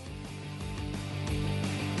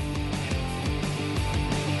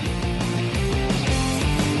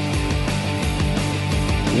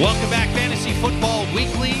 Welcome back, Fantasy Football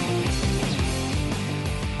Weekly.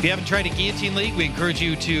 If you haven't tried a Guillotine League, we encourage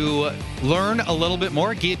you to learn a little bit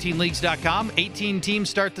more. GuillotineLeagues.com. 18 teams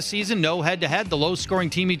start the season, no head-to-head. The lowest-scoring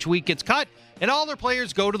team each week gets cut, and all their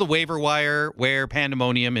players go to the waiver wire where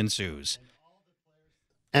pandemonium ensues.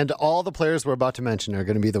 And all the players we're about to mention are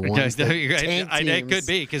going to be the ones that it could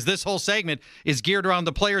be, because this whole segment is geared around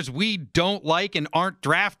the players we don't like and aren't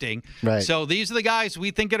drafting. Right. So these are the guys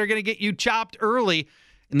we think that are going to get you chopped early.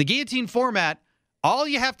 In the guillotine format, all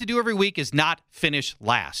you have to do every week is not finish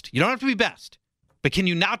last. You don't have to be best, but can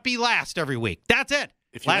you not be last every week? That's it.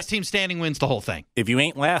 Last team standing wins the whole thing. If you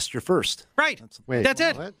ain't last, you're first. Right. That's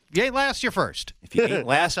it. What? You ain't last, you're first. If you ain't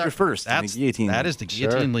last, you're first. That is the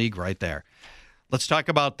Guillotine League right there. Let's talk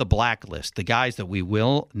about the blacklist, the guys that we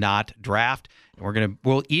will not draft. And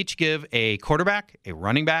we'll each give a quarterback, a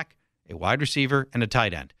running back, a wide receiver, and a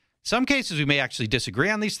tight end. Some cases we may actually disagree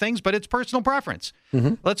on these things, but it's personal preference.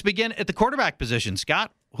 Mm-hmm. Let's begin at the quarterback position.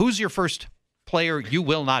 Scott, who's your first player you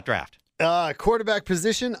will not draft? Quarterback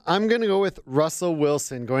position, I'm going to go with Russell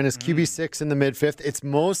Wilson, going as QB6 in the mid-fifth. It's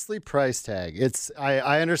mostly price tag.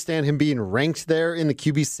 I understand him being ranked there in the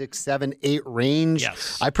QB6, 7, 8 range.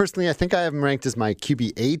 Yes. I think I have him ranked as my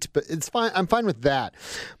QB8, but it's fine. I'm fine with that.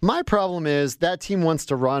 My problem is that team wants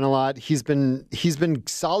to run a lot. He's been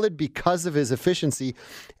solid because of his efficiency,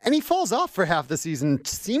 and he falls off for half the season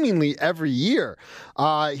seemingly every year.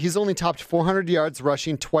 He's only topped 400 yards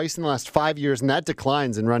rushing twice in the last 5 years, and that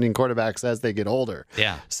declines in running quarterbacks as they get older.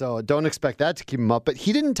 Yeah. So don't expect that to keep him up. But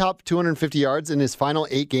he didn't top 250 yards in his final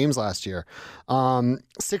 8 games last year.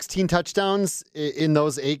 16 touchdowns in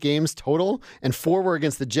those 8 games total, and 4 were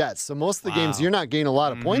against the Jets. So most of the games, you're not getting a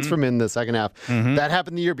lot of points from him in the second half. Mm-hmm. That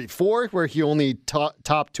happened the year before, where he only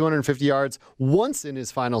topped 250 yards once in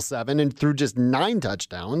his final 7 and threw just 9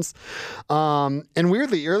 touchdowns. And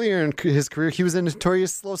weirdly, earlier in his career, he was a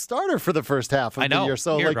notorious slow starter for the first half of the year.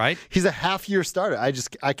 So weird, right? He's a half-year starter.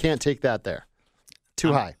 I can't take that there.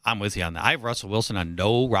 Too high. I'm with you on that. I have Russell Wilson on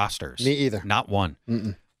no rosters. Me either. Not one.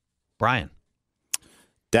 Brian.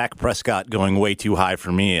 Dak Prescott going way too high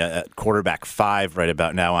for me at quarterback 5 right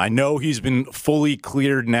about now. I know he's been fully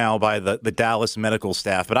cleared now by the Dallas medical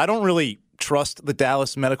staff, but I don't really trust the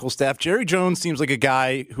Dallas medical staff. Jerry Jones seems like a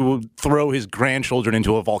guy who will throw his grandchildren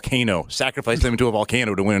into a volcano, sacrifice them into a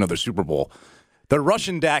volcano to win another Super Bowl. The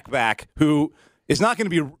Russian Dak back, who is not going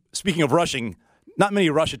to be, speaking of rushing, not many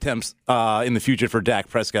rush attempts in the future for Dak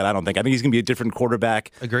Prescott, I don't think. I think he's going to be a different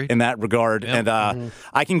quarterback in that regard. Yep. And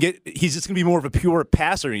he's just going to be more of a pure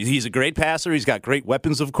passer. He's a great passer. He's got great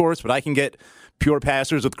weapons, of course, but I can get pure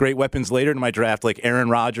passers with great weapons later in my draft, like Aaron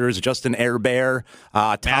Rodgers, Justin Herbert,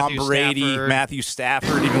 Tom Brady, Matthew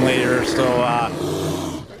Stafford even later. So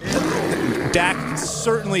Dak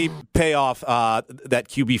certainly pay off that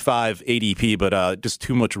QB5 ADP, but just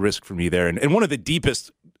too much risk for me there. And one of the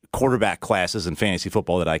deepest quarterback classes in fantasy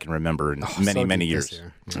football that I can remember in many years.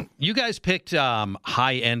 You guys picked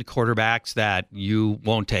high-end quarterbacks that you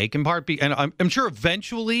won't take, in part, and I'm sure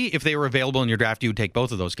eventually, if they were available in your draft, you would take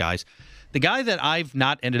both of those guys. The guy that I've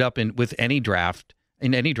not ended up in with any draft is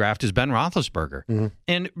Ben Roethlisberger. Mm-hmm.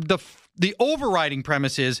 And the overriding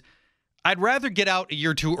premise is I'd rather get out a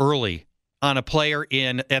year too early on a player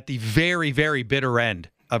at the very, very bitter end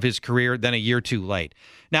of his career than a year too late.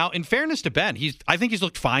 Now, in fairness to Ben, I think he's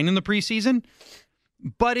looked fine in the preseason,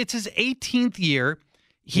 but it's his 18th year.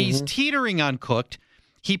 He's teetering on cooked.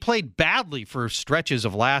 He played badly for stretches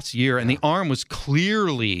of last year, and the arm was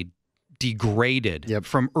clearly degraded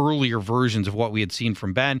from earlier versions of what we had seen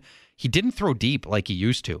from Ben. He didn't throw deep like he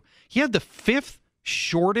used to. He had the 5th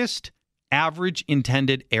shortest average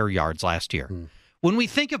intended air yards last year. When we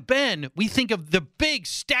think of Ben, we think of the big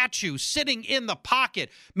statue sitting in the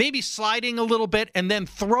pocket, maybe sliding a little bit and then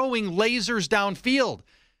throwing lasers downfield.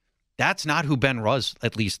 That's not who Ben was,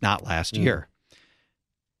 at least not last year.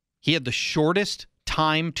 He had the shortest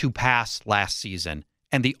time to pass last season,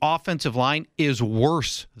 and the offensive line is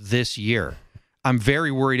worse this year. I'm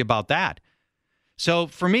very worried about that. So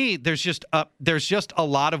for me, there's just a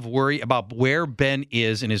lot of worry about where Ben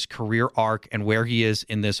is in his career arc and where he is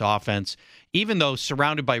in this offense. Even though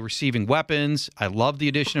surrounded by receiving weapons, I love the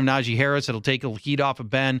addition of Najee Harris. It'll take a heat off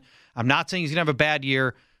of Ben. I'm not saying he's gonna have a bad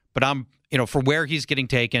year, but for where he's getting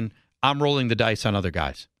taken, I'm rolling the dice on other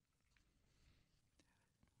guys.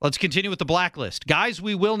 Let's continue with the blacklist. Guys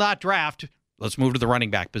we will not draft. Let's move to the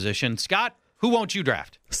running back position. Scott, who won't you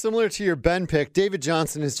draft? Similar to your Ben pick, David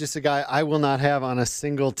Johnson is just a guy I will not have on a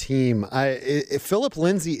single team. Philip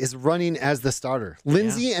Lindsay is running as the starter.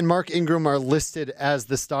 Lindsay and Mark Ingram are listed as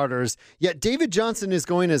the starters, yet David Johnson is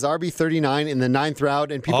going as RB39 in the 9th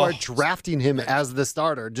round, and people are drafting him as the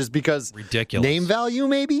starter just because ridiculous name value,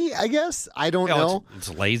 maybe, I guess. I don't know.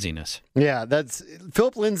 It's laziness. Yeah, that's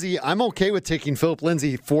Philip Lindsay. I'm okay with taking Philip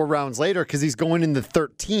Lindsay 4 rounds later because he's going in the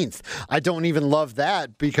 13th. I don't even love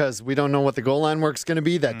that because we don't know what the goal line work's going to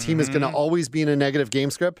be. That team is going to always be in a negative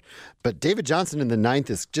game script. But David Johnson in the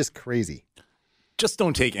 9th is just crazy. Just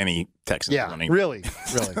don't take any Texans running. Really.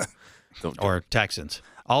 Or Texans,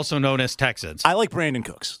 also known as Texans. I like Brandon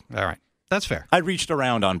Cooks. All right. That's fair. I reached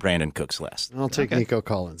around on Brandon Cooks last. I'll take Nico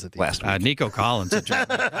Collins at the last week. Nico Collins.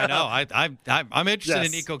 I know. I'm interested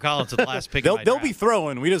in Nico Collins at the last pick. They'll be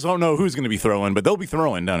throwing. We just don't know who's going to be throwing, but they'll be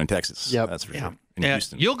throwing down in Texas. Yep. That's for sure. In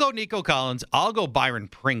Houston. You'll go Nico Collins. I'll go Byron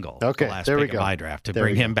Pringle. Okay, the last there we pick go. of my draft to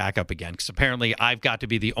bring him back up again because apparently I've got to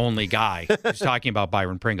be the only guy who's talking about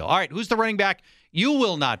Byron Pringle. All right, who's the running back you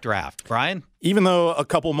will not draft, Brian? Even though a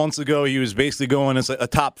couple months ago he was basically going as a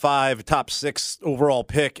top 5, top 6 overall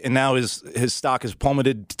pick, and now his stock has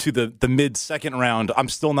plummeted to the mid-second round, I'm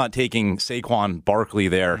still not taking Saquon Barkley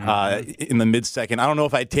there in the mid-second. I don't know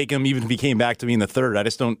if I'd take him even if he came back to me in the 3rd. I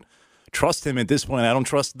just don't trust him at this point. I don't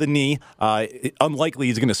trust the knee. Unlikely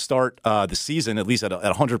he's going to start the season, at least at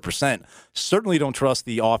 100%. Certainly don't trust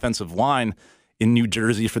the offensive line in New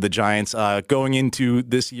Jersey for the Giants. Going into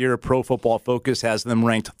this year, Pro Football Focus has them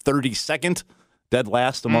ranked 32nd, dead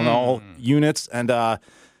last among all units. And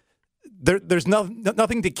there's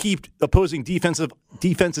nothing to keep opposing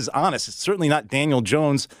defenses honest. It's certainly not Daniel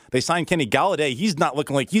Jones. They signed Kenny Golladay. He's not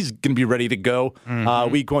looking like he's going to be ready to go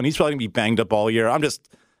week 1. He's probably going to be banged up all year. I'm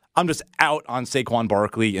just out on Saquon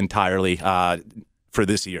Barkley entirely for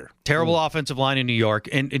this year. Terrible offensive line in New York.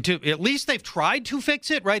 And at least they've tried to fix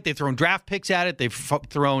it, right? They've thrown draft picks at it. They've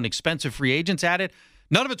thrown expensive free agents at it.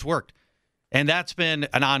 None of it's worked. And that's been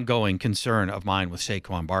an ongoing concern of mine with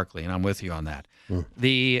Saquon Barkley, and I'm with you on that.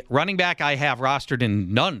 The running back I have rostered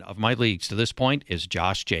in none of my leagues to this point is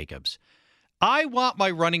Josh Jacobs. I want my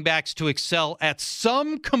running backs to excel at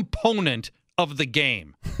some component of the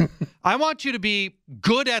game. I want you to be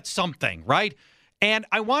good at something, right? And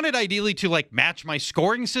I want it ideally to match my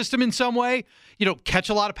scoring system in some way. Catch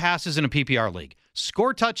a lot of passes in a PPR league,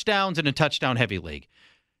 score touchdowns in a touchdown-heavy league.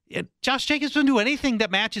 Josh Jacobs doesn't do anything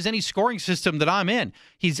that matches any scoring system that I'm in.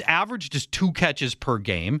 He's averaged just 2 catches per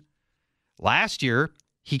game. Last year,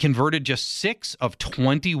 he converted just 6 of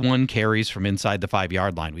 21 carries from inside the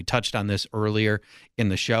 5-yard line. We touched on this earlier in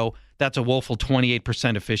the show. That's a woeful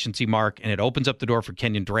 28% efficiency mark, and it opens up the door for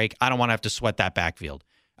Kenyon Drake. I don't want to have to sweat that backfield.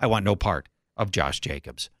 I want no part of Josh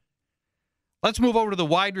Jacobs. Let's move over to the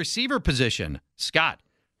wide receiver position. Scott,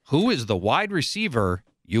 who is the wide receiver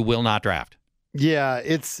you will not draft? Yeah,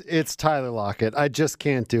 it's Tyler Lockett. I just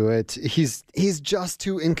can't do it. He's just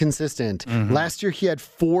too inconsistent. Last year he had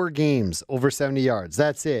 4 games over 70 yards.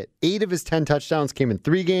 That's it. 8 of his 10 touchdowns came in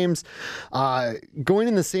 3 games. Going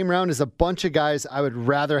in the same round is a bunch of guys I would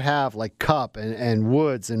rather have, like Kupp and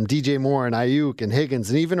Woods and DJ Moore and Ayuk and Higgins,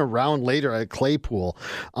 and even a round later at Claypool.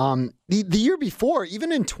 The year before,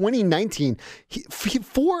 even in 2019,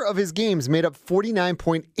 4 of his games made up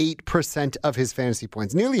 49.8% of his fantasy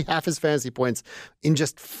points, nearly half his fantasy points in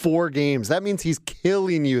just 4 games. That means he's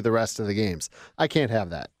killing you the rest of the games. I can't have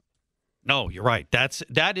that. No, you're right.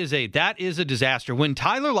 That is a disaster. When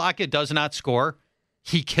Tyler Lockett does not score,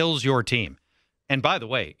 he kills your team. And by the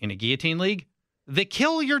way, in a guillotine league, the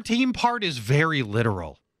kill your team part is very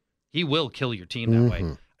literal. He will kill your team that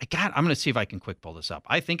way. I'm going to see if I can quick pull this up.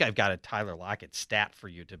 I think I've got a Tyler Lockett stat for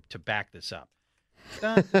you to back this up. They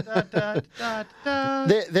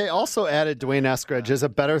also added Dwayne Eskridge as a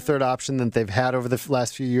better third option than they've had over the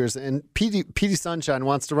last few years. And Petey Sunshine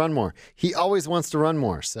wants to run more. He always wants to run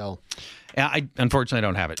more. So, I unfortunately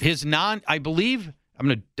don't have it. I believe I'm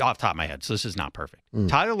going to off the top of my head. So this is not perfect.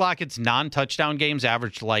 Tyler Lockett's non-touchdown games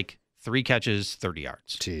averaged like 3 catches, 30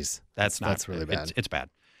 yards. Jeez, that's really bad. It's bad.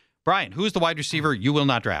 Brian, who's the wide receiver you will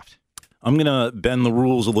not draft? I'm going to bend the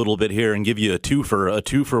rules a little bit here and give you a two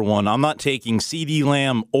for one. I'm not taking CeeDee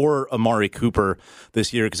Lamb or Amari Cooper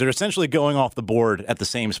this year because they're essentially going off the board at the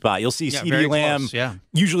same spot. You'll see CeeDee Lamb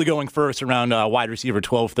usually going first around wide receiver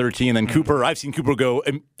 12, 13, and then Cooper. I've seen Cooper go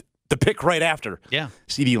the pick right after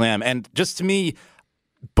CeeDee Lamb. And just to me,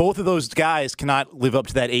 both of those guys cannot live up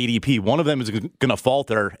to that ADP. One of them is going to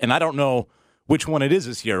falter, and I don't know which one it is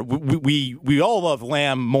this year. We all love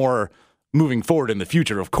Lamb more moving forward in the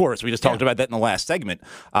future, of course. We just talked about that in the last segment.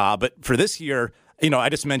 But for this year, I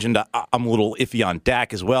just mentioned I'm a little iffy on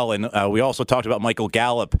Dak as well. And we also talked about Michael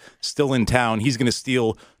Gallup still in town. He's going to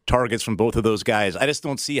steal targets from both of those guys. I just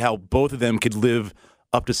don't see how both of them could live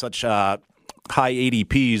up to such high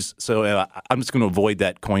ADPs. So I'm just going to avoid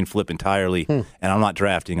that coin flip entirely. And I'm not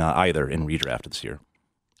drafting either in redraft this year.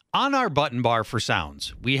 On our button bar for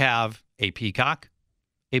sounds, we have a peacock,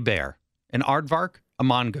 a bear, an aardvark, a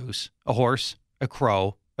mongoose, a horse, a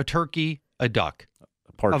crow, a turkey, a duck,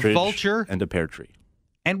 a partridge, a vulture, and a pear tree.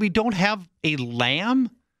 And we don't have a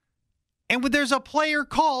lamb? And there's a player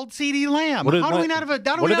called CeeDee Lamb. How do we not have a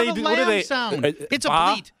lamb sound? It's a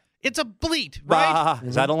bleat. It's a bleat, right?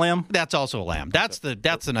 Is that a lamb? That's also a lamb. That's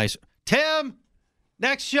the nice. Tim,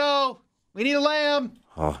 next show, we need a lamb.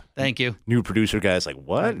 Oh, thank you. New producer guy's like,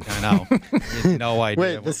 what? I know. No idea.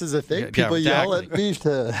 Wait, this is a thing? People yell at me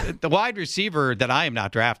to... The wide receiver that I am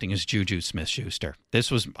not drafting is Juju Smith-Schuster.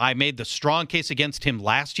 I made the strong case against him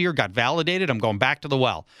last year, got validated. I'm going back to the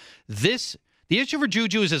well. The issue for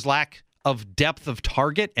Juju is his lack of depth of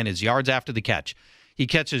target and his yards after the catch. He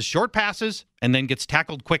catches short passes and then gets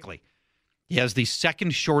tackled quickly. He has the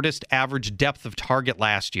second shortest average depth of target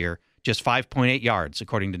last year, just 5.8 yards,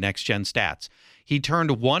 according to Next Gen Stats. He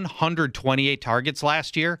turned 128 targets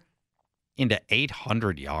last year into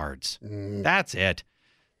 800 yards. That's it.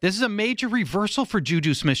 This is a major reversal for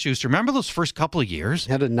Juju Smith-Schuster. Remember those first couple of years?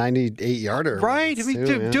 He had a 98-yarder. Right. I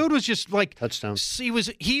mean, dude was just like... touchdown.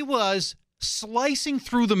 He was slicing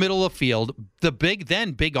through the middle of the field. The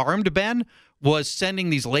big-armed Ben was sending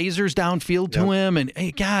these lasers downfield to him. And,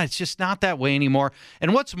 hey, God, it's just not that way anymore.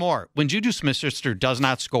 And what's more, when Juju Smith-Schuster does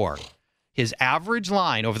not score... His average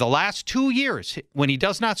line over the last 2 years, when he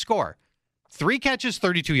does not score, 3 catches,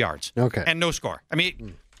 32 yards. Okay. And no score. I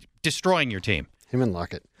mean, destroying your team. Him and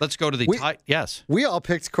Lockett. Let's go to the yes. We all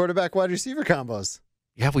picked quarterback wide receiver combos.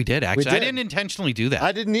 Yeah, we did, actually. I didn't intentionally do that.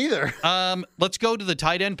 I didn't either. Let's go to the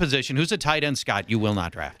tight end position. Who's a tight end, Scott, you will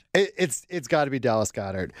not draft? It's got to be Dallas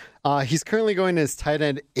Goedert. He's currently going as tight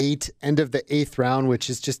end 8, end of the 8th round, which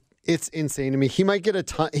is just, it's insane to me. He might get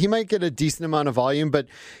a decent amount of volume, but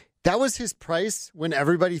that was his price when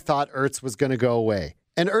everybody thought Ertz was going to go away.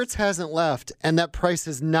 And Ertz hasn't left, and that price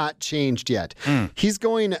has not changed yet. He's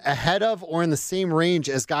going ahead of or in the same range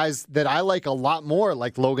as guys that I like a lot more,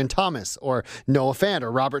 like Logan Thomas or Noah Fant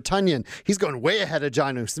or Robert Tonyan. He's going way ahead of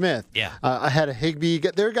Jonnu Smith. Yeah. Ahead of Higbee.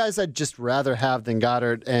 There are guys I'd just rather have than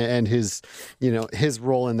Goddard and his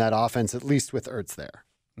role in that offense, at least with Ertz there.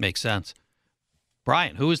 Makes sense.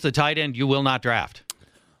 Brian, who is the tight end you will not draft?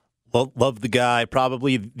 Well, love the guy.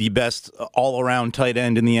 Probably the best all-around tight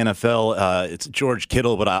end in the NFL. It's George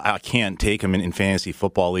Kittle, but I can't take him in fantasy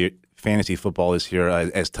football. Fantasy football is here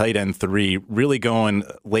as tight end 3, really going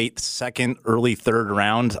late second, early third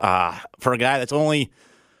round. For a guy that's only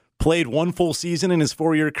played 1 full season in his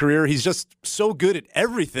 4-year career, he's just so good at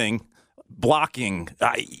everything. Blocking.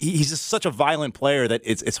 He's just such a violent player that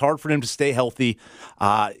it's hard for him to stay healthy.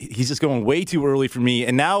 He's just going way too early for me.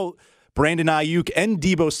 And now Brandon Ayuk and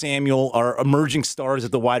Deebo Samuel are emerging stars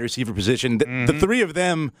at the wide receiver position. The 3 of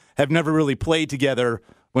them have never really played together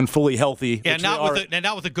when fully healthy. Yeah,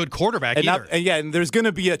 not with a good quarterback either. And there's going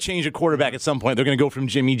to be a change of quarterback at some point. They're going to go from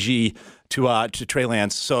Jimmy G to Trey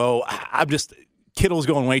Lance. So Kittle's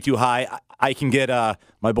going way too high. I can get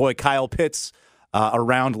my boy Kyle Pitts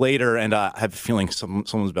around later, and I have a feeling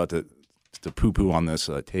someone's about to poo-poo on this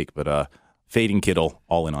take, but fading Kittle,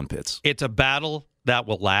 all in on Pitts. It's a battle that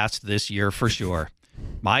will last this year for sure.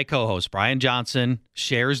 My co-host, Brian Johnson,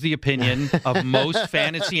 shares the opinion of most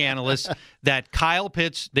fantasy analysts that Kyle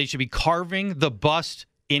Pitts, they should be carving the bust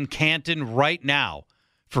in Canton right now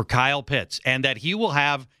for Kyle Pitts and that he will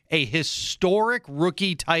have a historic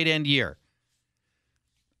rookie tight end year,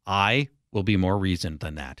 I will be more reasoned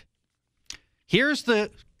than that. Here's the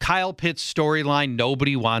Kyle Pitts storyline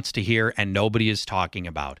nobody wants to hear and nobody is talking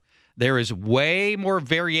about. There is way more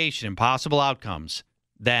variation in possible outcomes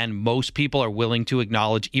than most people are willing to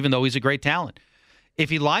acknowledge, even though he's a great talent. If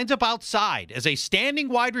he lines up outside as a standing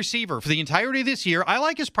wide receiver for the entirety of this year, I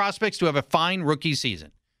like his prospects to have a fine rookie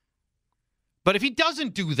season. But if he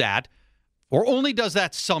doesn't do that, or only does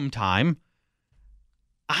that sometime,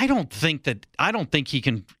 I don't think he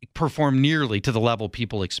can perform nearly to the level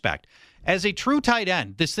people expect. As a true tight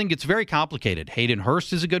end, this thing gets very complicated. Hayden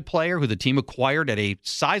Hurst is a good player who the team acquired at a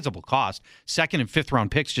sizable cost, 2nd and 5th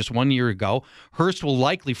round picks just 1 year ago. Hurst will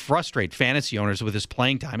likely frustrate fantasy owners with his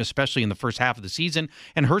playing time, especially in the first half of the season.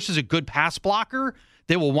 And Hurst is a good pass blocker.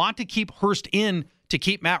 They will want to keep Hurst in to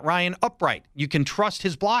keep Matt Ryan upright. You can trust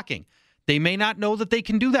his blocking. They may not know that they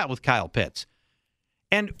can do that with Kyle Pitts.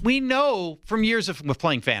 And we know from years of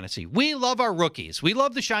playing fantasy, we love our rookies. We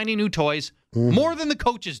love the shiny new toys more than the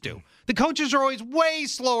coaches do. The coaches are always way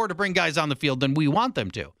slower to bring guys on the field than we want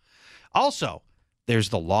them to. Also, there's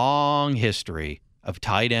the long history of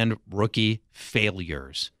tight end rookie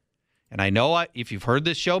failures. And I know if you've heard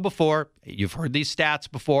this show before, you've heard these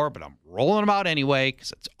stats before, but I'm rolling them out anyway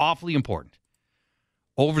because it's awfully important.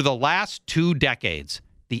 Over the last 2 decades,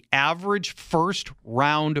 the average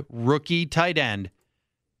first-round rookie tight end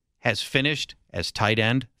has finished as tight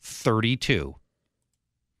end 32.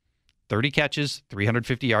 30 catches,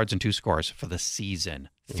 350 yards, and 2 scores for the season.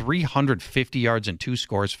 350 yards and 2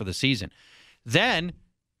 scores for the season. Then,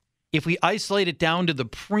 if we isolate it down to the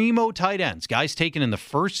primo tight ends, guys taken in the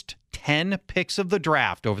first 10 picks of the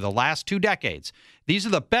draft over the last 2 decades, these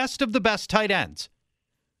are the best of the best tight ends.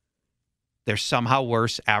 They're somehow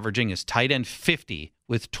worse, averaging as tight end 50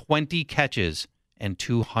 with 20 catches and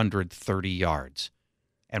 230 yards.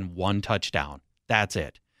 And 1 touchdown. That's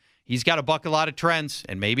it. He's got to buck a lot of trends,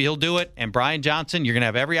 and maybe he'll do it. And Brian Johnson, you're going to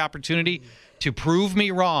have every opportunity to prove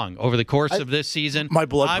me wrong over the course of this season. My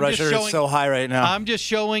blood pressure is so high right now. I'm just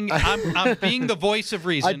showing, I'm being the voice of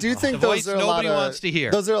reason. I do think the those voice are nobody wants to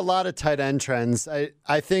hear. Those are a lot of tight end trends.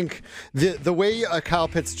 I think the way a Kyle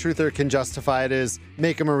Pitts truther can justify it is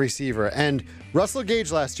make him a receiver. And Russell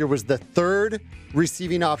Gage last year was the 3rd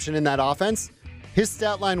receiving option in that offense. His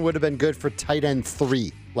stat line would have been good for tight end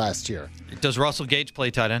 3 last year. Does Russell Gage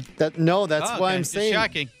play tight end? That's why I'm saying. Just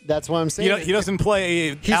checking. That's why I'm saying. He doesn't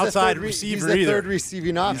play outside receiver either. He's the 3rd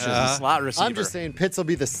receiving option. He's a slot receiver. I'm just saying Pitts will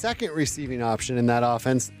be the 2nd receiving option in that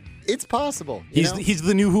offense. It's possible. He's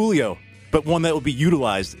the new Julio, but one that will be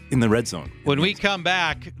utilized in the red zone. When we come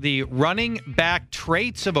back, the running back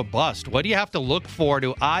traits of a bust. What do you have to look for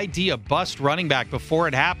to ID a bust running back before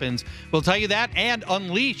it happens? We'll tell you that and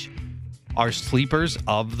unleash our sleepers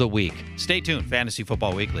of the week. Stay tuned. Fantasy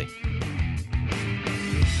Football Weekly.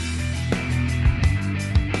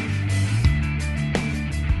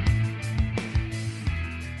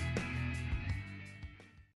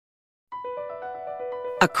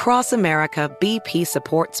 Across America, BP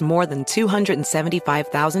supports more than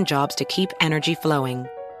 275,000 jobs to keep energy flowing.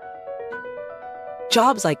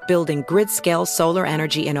 Jobs like building grid-scale solar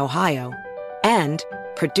energy in Ohio and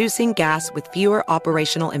producing gas with fewer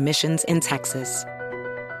operational emissions in Texas.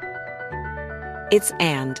 It's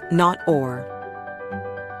and, not or.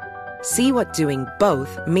 See what doing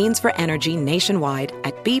both means for energy nationwide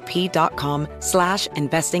at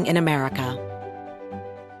bp.com/investing in America.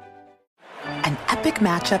 An epic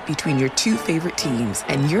matchup between your 2 favorite teams,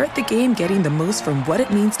 and you're at the game getting the most from what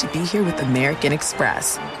it means to be here with American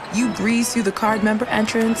Express. You breeze through the card member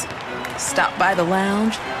entrance, stop by the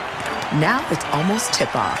lounge. Now it's almost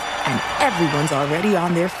tip-off, and everyone's already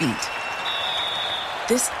on their feet.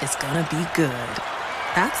 This is gonna be good.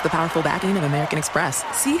 That's the powerful backing of American Express.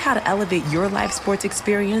 See how to elevate your live sports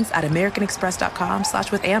experience at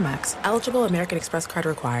americanexpress.com/withAmex. Eligible American Express card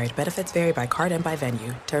required. Benefits vary by card and by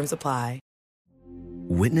venue. Terms apply.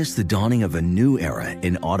 Witness the dawning of a new era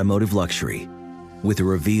in automotive luxury with a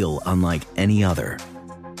reveal unlike any other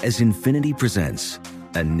as Infiniti presents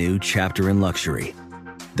a new chapter in luxury,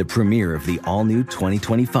 the premiere of the all-new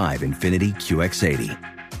 2025 Infiniti QX80.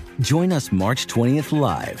 Join us March 20th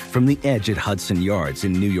live from the Edge at Hudson Yards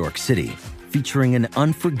in New York City, featuring an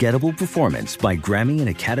unforgettable performance by Grammy and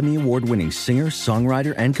Academy Award-winning singer,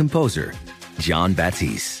 songwriter, and composer, Jon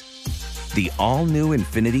Batiste. The all-new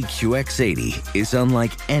Infiniti QX80 is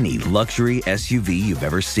unlike any luxury SUV you've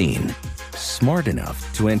ever seen. Smart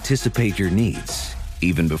enough to anticipate your needs,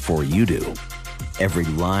 even before you do. Every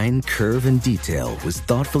line, curve, and detail was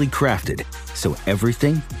thoughtfully crafted, so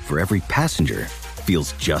everything for every passenger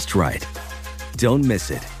feels just right. Don't miss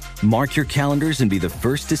it. Mark your calendars and be the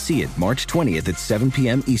first to see it March 20th at 7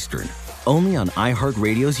 p.m. Eastern, only on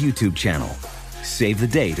iHeartRadio's YouTube channel. Save the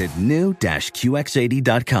date at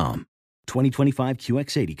new-QX80.com. 2025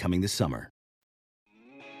 QX80 coming this summer.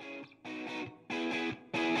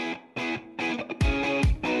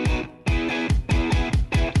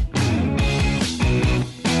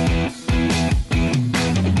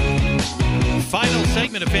 Final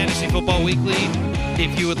segment of Fantasy Football Weekly.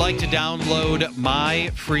 If you would like to download my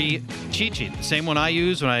free cheat sheet, the same one I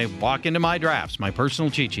use when I walk into my drafts, my personal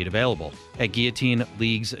cheat sheet, available at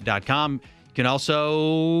guillotineleagues.com. You can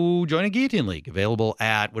also join a Guillotine League, available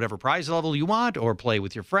at whatever prize level you want, or play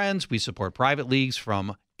with your friends. We support private leagues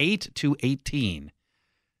from 8 to 18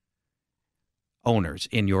 owners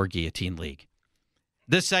in your Guillotine League.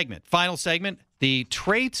 This segment, final segment, the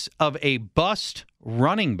traits of a bust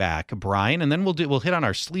running back, Brian, and then we'll hit on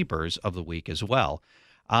our sleepers of the week as well.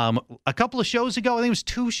 A couple of shows ago, I think it was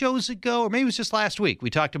 2 shows ago, or maybe it was just last week, we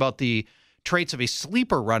talked about the traits of a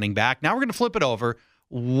sleeper running back. Now we're going to flip it over.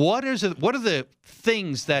 What are the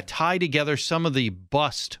things that tie together some of the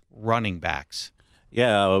bust running backs?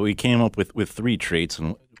 Yeah, we came up with 3 traits,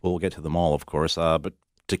 and we'll get to them all, of course. But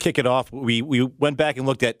to kick it off, we went back and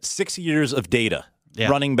looked at 6 years of data,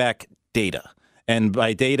 running back data. And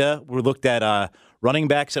by data, we looked at running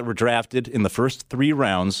backs that were drafted in the first 3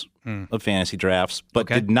 rounds of fantasy drafts, but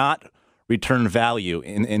did not return value.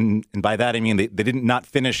 And by that, I mean they did not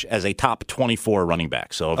finish as a top 24 running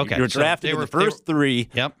back. So if you were drafted in the first 3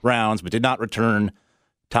 rounds, but did not return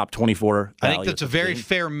top 24 value. I think that's a very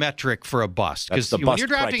fair metric for a bust. Because when you're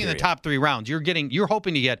drafting in the top 3 rounds, you're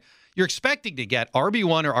expecting to get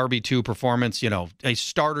RB1 or RB2 performance, a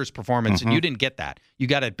starter's performance, and you didn't get that. You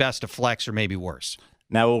got at best a flex or maybe worse.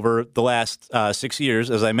 Now, over the last 6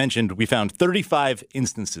 years, as I mentioned, we found 35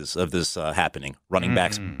 instances of this happening, running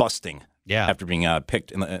backs busting after being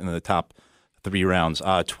picked in the top 3 rounds.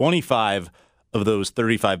 25 of those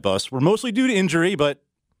 35 busts were mostly due to injury, but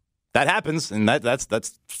that happens, and that's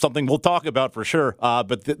something we'll talk about for sure.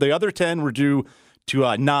 But the other 10 were due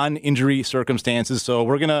to non-injury circumstances. So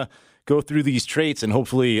we're going to go through these traits and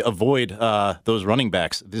hopefully avoid those running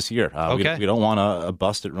backs this year. We don't want a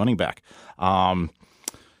bust at running back.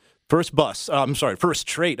 First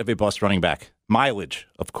trait of a bust running back, mileage,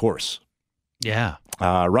 of course. Yeah.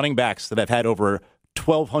 Running backs that have had over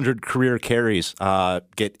 1,200 career carries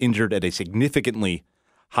get injured at a significantly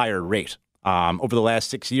higher rate. Over the last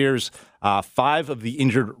 6 years, 5 of the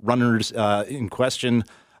injured runners in question,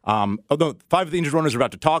 5 of the injured runners we're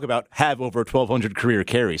about to talk about have over 1,200 career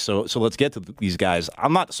carries. So let's get to these guys.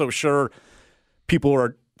 I'm not so sure people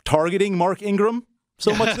are targeting Mark Ingram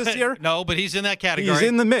so much this year. No, but he's in that category. He's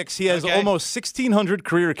in the mix. He has almost 1,600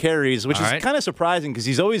 career carries, which is kind of surprising because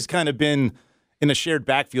he's always kind of been in a shared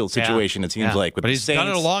backfield situation, it seems like. With but the he's Saints,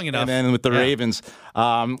 done it long enough. And then with the Ravens.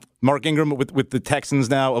 Mark Ingram with the Texans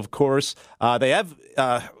now, of course. They have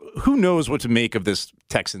who knows what to make of this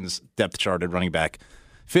Texans depth chart at running back.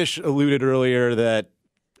 Fish alluded earlier that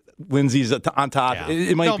Lindsey's on top. Yeah.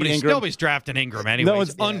 It might be Ingram. Nobody's drafting Ingram anyway.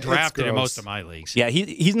 He's undrafted in most of my leagues. Yeah,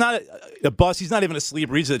 he's not a bust. He's not even a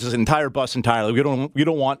sleeper. He's just an entire bust entirely. We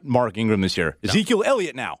don't want Mark Ingram this year. No. Ezekiel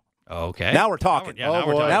Elliott now. Okay. Now we're talking.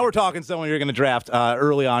 Now we're talking someone you're going to draft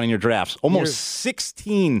early on in your drafts. Almost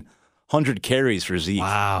 1,600 carries for Zeke.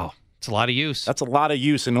 Wow. It's a lot of use. That's a lot of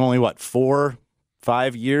use in only, 4-5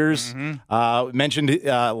 years. Mentioned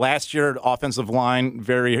last year, offensive line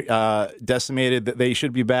very decimated. That they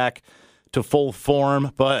should be back to full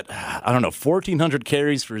form. But, I don't know, 1,400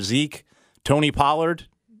 carries for Zeke. Tony Pollard.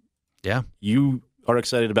 Yeah. You are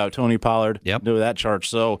excited about Tony Pollard. Yep. Know that chart.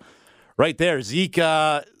 So, right there, Zeke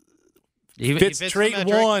fits trait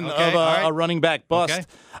 1 of a running back bust.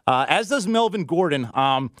 As does Melvin Gordon.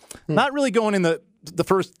 Not really going in the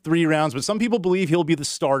first 3 rounds, but some people believe he'll be the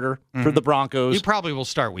starter for the Broncos. He probably will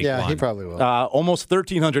start week 1. Yeah, he probably will. Almost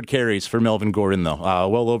 1,300 carries for Melvin Gordon, though.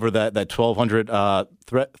 Well over that 1,200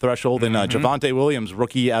 threshold. And Javonte Williams,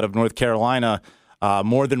 rookie out of North Carolina,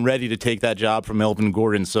 more than ready to take that job from Melvin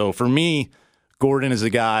Gordon. So for me, Gordon is a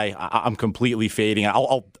guy I'm completely fading.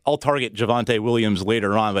 I'll target Javonte Williams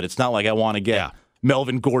later on, but it's not like I want to get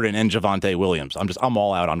Melvin Gordon and Javonte Williams. I'm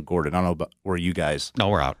all out on Gordon. I don't know about where you guys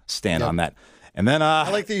we're out. Stand on that. And then I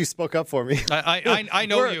like that you spoke up for me. I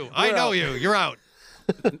know you. I know you. You're out.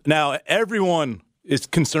 Now everyone is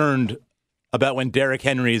concerned about when Derrick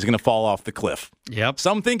Henry is going to fall off the cliff. Yep.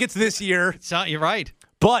 Some think it's this year. You're right.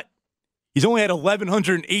 But He's only had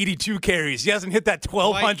 1,182 carries. He hasn't hit that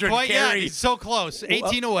 1,200 quite carry. Yet. He's so close.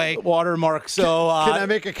 18 away. Watermark. So can I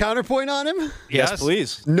make a counterpoint on him? Yes,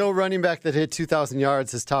 please. No running back that hit 2,000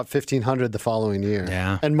 yards has topped 1,500 the following year.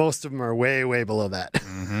 Yeah. And most of them are way, way below that.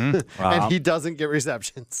 Mm-hmm. And he doesn't get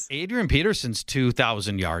receptions. Adrian Peterson's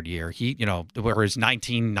 2,000-yard year, or his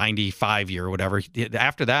 1995 year or whatever,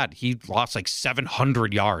 after that, he lost like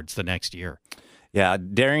 700 yards the next year. Yeah,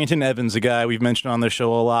 Darrington Evans, a guy we've mentioned on the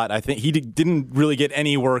show a lot. I think he didn't really get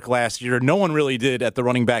any work last year. No one really did at the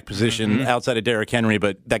running back position outside of Derrick Henry,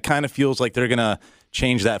 but that kind of feels like they're going to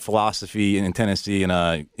change that philosophy in Tennessee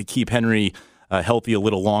and keep Henry healthy a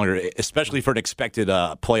little longer, especially for an expected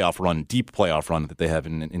playoff run, deep playoff run that they have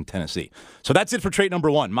in Tennessee. So that's it for trait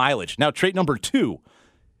number 1, mileage. Now, trait number 2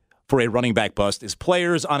 for a running back bust is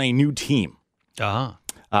players on a new team.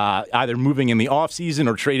 Either moving in the offseason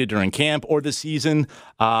or traded during camp or the season.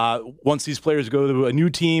 Once these players go to a new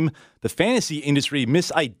team, the fantasy industry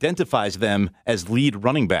misidentifies them as lead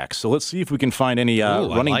running backs. So let's see if we can find any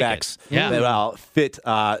running backs that fit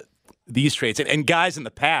these traits. And guys in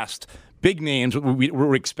the past, big names,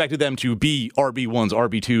 we expected them to be RB1s,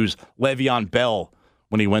 RB2s. Le'Veon Bell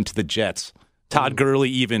when he went to the Jets. Todd Gurley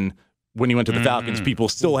even when he went to the Falcons. People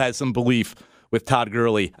still had some belief with Todd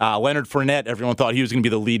Gurley. Leonard Fournette, everyone thought he was going to be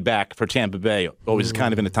the lead back for Tampa Bay. Always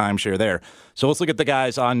kind of in a timeshare there. So let's look at the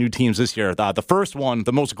guys on new teams this year. The first one,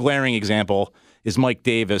 the most glaring example, is Mike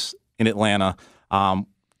Davis in Atlanta,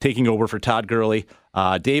 taking over for Todd Gurley.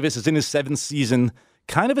 Davis is in his 7th season,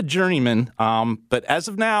 kind of a journeyman, but as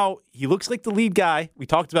of now, he looks like the lead guy. We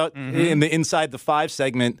talked about in the Inside the 5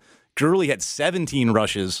 segment, Gurley had 17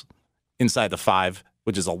 rushes inside the 5,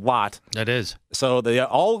 which is a lot. That is. So they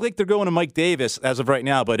all think they're going to Mike Davis as of right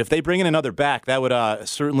now, but if they bring in another back, that would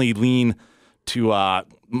certainly lean to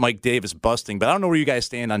Mike Davis busting. But I don't know where you guys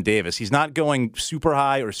stand on Davis. He's not going super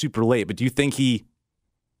high or super late, but do you think he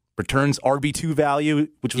returns RB2 value,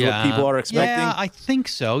 which is what people are expecting? Yeah, I think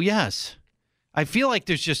so, yes. I feel like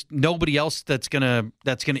there's just nobody else that's gonna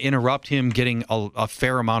interrupt him getting a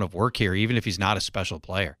fair amount of work here, even if he's not a special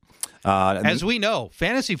player. As we know,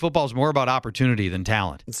 fantasy football is more about opportunity than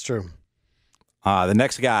talent. It's true. The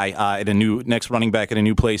next guy next running back at a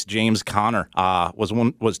new place, James Conner,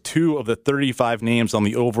 was 2 of the 35 names on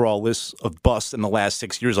the overall list of busts in the last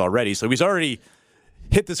 6 years already. So he's already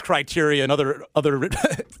hit this criteria in other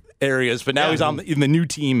areas, but now he's in the new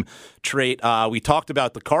team trait. We talked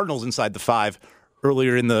about the Cardinals inside the 5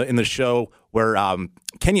 earlier in the show, where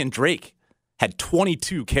Kenyon Drake had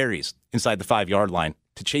 22 carries inside the 5-yard line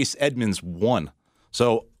to Chase Edmonds 1.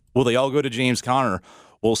 So will they all go to James Conner?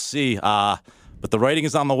 We'll see. But the writing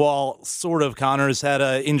is on the wall, sort of. Conner's had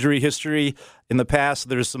an injury history in the past.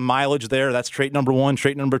 There's some mileage there. That's trait number 1.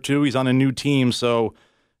 Trait number 2, he's on a new team. So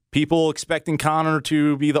people expecting Conner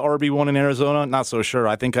to be the RB1 in Arizona, not so sure.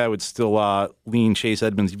 I think I would still lean Chase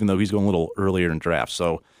Edmonds, even though he's going a little earlier in drafts.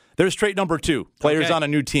 So there's trait number 2, players on a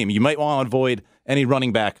new team. You might want to avoid any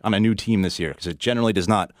running back on a new team this year because it generally does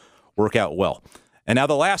not work out well. And now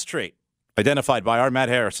the last trait, identified by our Matt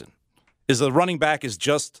Harrison, is the running back is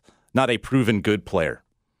just not a proven good player.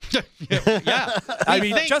 Yeah. I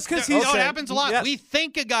mean, just because he's... it happens a lot. Yes. We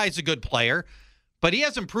think a guy's a good player, but he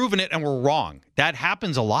hasn't proven it, and we're wrong. That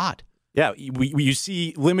happens a lot. Yeah, you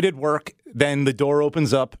see limited work, then the door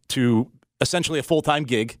opens up to essentially a full-time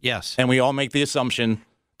gig. Yes. And we all make the assumption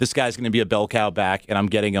this guy's going to be a bell cow back, and I'm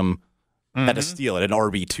getting him at a steal at an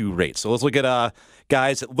RB2 rate. So let's look at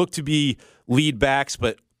guys that look to be lead backs,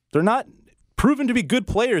 but they're not proven to be good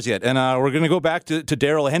players yet. And we're going to go back to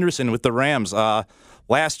Darrell Henderson with the Rams.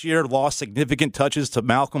 Last year, lost significant touches to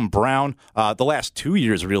Malcolm Brown. The last 2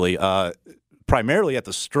 years, really, primarily at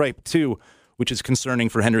the stripe, too, which is concerning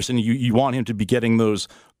for Henderson. You want him to be getting those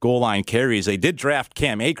goal line carries. They did draft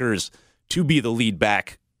Cam Akers to be the lead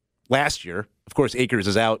back last year. Of course, Akers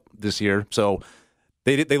is out this year, so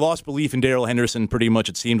they lost belief in Darrell Henderson pretty much,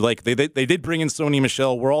 it seemed like. They did bring in Sony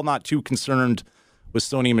Michel. We're all not too concerned with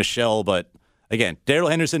Sony Michel, but again, Darrell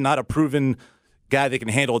Henderson, not a proven guy that can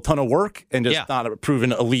handle a ton of work and just not a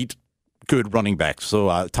proven elite good running back.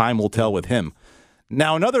 So time will tell with him.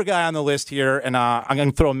 Now, another guy on the list here, and I'm going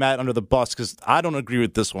to throw Matt under the bus because I don't agree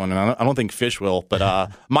with this one, and I don't think Fish will, but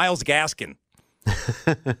Myles Gaskin.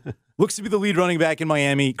 Looks to be the lead running back in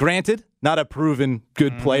Miami. Granted, not a proven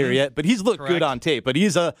good player yet, but he's looked good on tape. But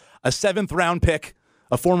he's a 7th-round pick,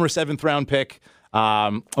 a former 7th-round pick.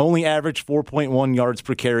 Only averaged 4.1 yards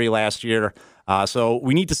per carry last year. So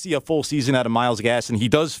we need to see a full season out of Myles Gaskin. He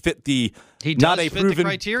does fit the proven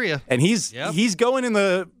criteria, and he's going in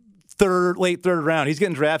the late third round. He's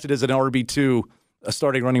getting drafted as an RB2, a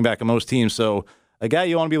starting running back on most teams. So a guy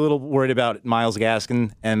you want to be a little worried about, Myles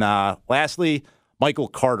Gaskin. And lastly, Michael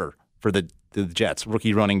Carter for the Jets,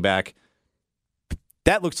 rookie running back.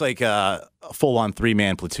 That looks like a full-on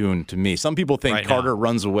three-man platoon to me. Some people think Carter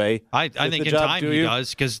runs away. I think in time he does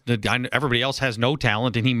because everybody else has no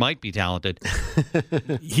talent, and he might be talented.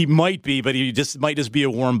 He might be, but he might just be a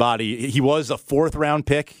warm body. He was a fourth-round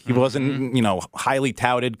pick. He wasn't, highly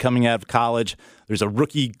touted coming out of college. There's a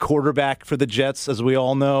rookie quarterback for the Jets, as we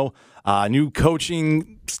all know. New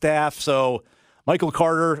coaching staff. So Michael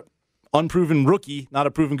Carter, unproven rookie, not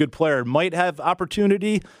a proven good player, might have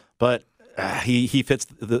opportunity, but he fits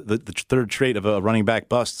the third trait of a running back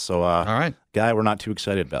bust. So, all right, guy, we're not too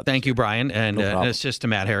excited about. Thank you, Brian, and an assist to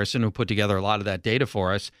Matt Harrison, who put together a lot of that data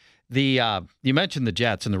for us. You mentioned the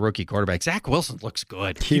Jets and the rookie quarterback. Zach Wilson looks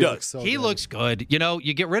good. He does. He looks good.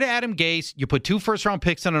 You get rid of Adam Gase. You put 2 first-round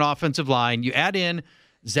picks on an offensive line. You add in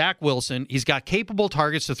Zach Wilson. He's got capable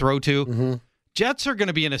targets to throw to. Mm-hmm. Jets are going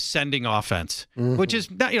to be an ascending offense, which is,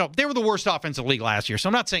 they were the worst offense in the league last year, so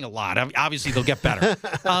I'm not saying a lot. Obviously, they'll get better.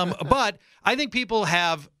 But I think people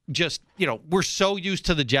have just, we're so used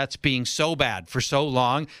to the Jets being so bad for so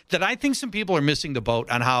long that I think some people are missing the boat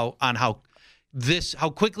on how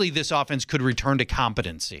quickly this offense could return to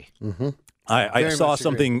competency. Mm-hmm. I saw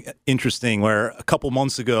something interesting where a couple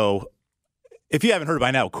months ago, if you haven't heard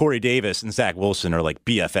by now, Corey Davis and Zach Wilson are like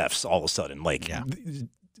BFFs all of a sudden.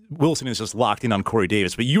 Wilson is just locked in on Corey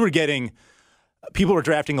Davis, but you were getting people were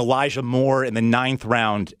drafting Elijah Moore in the 9th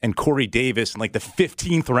round and Corey Davis in like the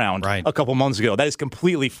 15th round a couple months ago. That is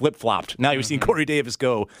completely flip flopped. Now you're seeing Corey Davis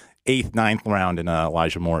go 8th, 9th round and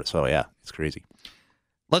Elijah Moore. So yeah, it's crazy.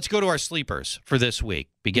 Let's go to our sleepers for this week,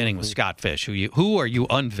 beginning with Scott Fish. Who are you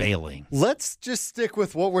unveiling? Let's just stick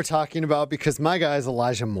with what we're talking about because my guy is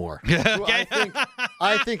Elijah Moore. Who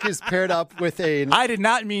I think is paired up with I did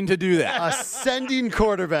not mean to do that. Ascending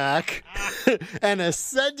quarterback and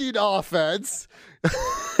ascending offense.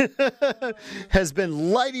 Has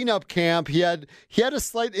been lighting up camp. He had a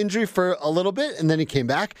slight injury for a little bit, and then he came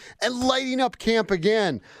back and lighting up camp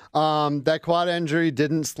again. That quad injury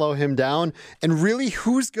didn't slow him down. And really,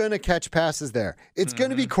 who's going to catch passes there? It's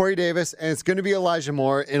going to be Corey Davis, and it's going to be Elijah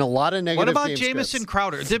Moore in a lot of negative. What about Jamison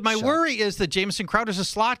Crowder? My worry is that Jamison Crowder's a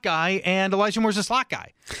slot guy, and Elijah Moore's a slot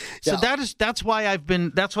guy. So that's why I've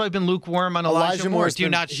been lukewarm on Elijah Moore. Do you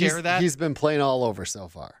not share that? He's been playing all over so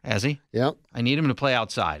far. Has he? Yep. I need him to play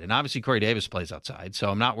outside, and obviously Corey Davis plays outside, so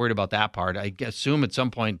I'm not worried about that part. I assume at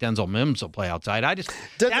some point Denzel Mims will play outside. I don't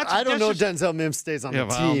know. Denzel Mims stays on the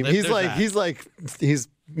team. He's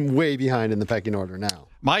way behind in the pecking order now.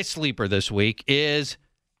 My sleeper this week is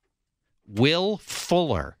Will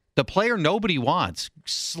Fuller, the player nobody wants,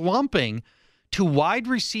 slumping to wide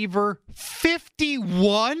receiver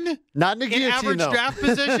 51. Not in a guillotine, average draft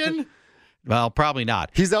position. Well, probably not.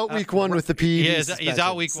 He's out week 1 with the PED. He's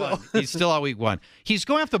out week 1. He's still out week 1. He's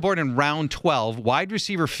going off the board in round 12, wide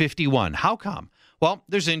receiver 51. How come? Well,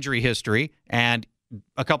 there's injury history, and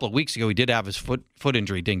a couple of weeks ago he did have his foot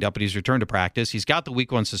injury dinged up, but he's returned to practice. He's got the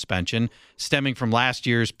week 1 suspension stemming from last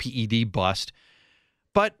year's PED bust.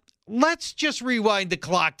 But let's just rewind the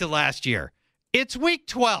clock to last year. It's week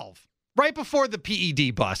 12, right before the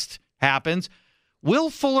PED bust happens. Will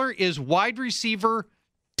Fuller is wide receiver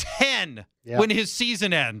 10 when his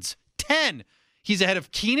season ends. 10. He's ahead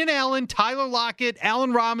of Keenan Allen, Tyler Lockett,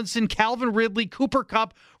 Allen Robinson, Calvin Ridley, Cooper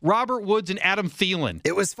Kupp, Robert Woods, and Adam Thielen.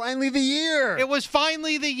 It was finally the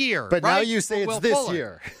year. But now you say it's this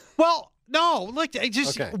year. Well, no. Look,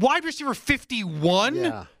 wide receiver 51.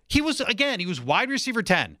 Yeah. He was wide receiver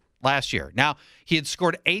 10 last year. Now, he had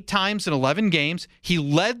scored 8 times in 11 games. He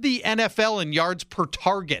led the NFL in yards per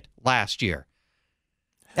target last year.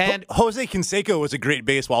 And Jose Canseco was a great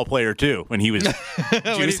baseball player, too, when he was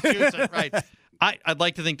juicing. Right. I'd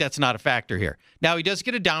like to think that's not a factor here. Now, he does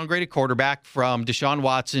get a downgraded quarterback from Deshaun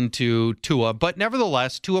Watson to Tua, but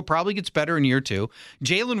nevertheless, Tua probably gets better in year 2.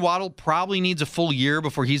 Jalen Waddle probably needs a full year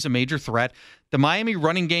before he's a major threat. The Miami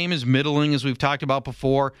running game is middling, as we've talked about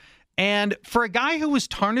before. And for a guy who was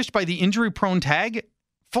tarnished by the injury-prone tag,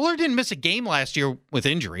 Fuller didn't miss a game last year with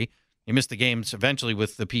injury. He missed the games eventually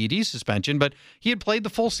with the PED suspension, but he had played the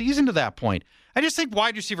full season to that point. I just think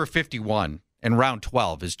wide receiver 51 in round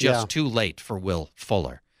 12 is just too late for Will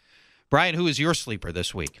Fuller. Brian, who is your sleeper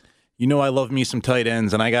this week? You know I love me some tight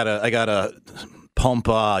ends, and I gotta pump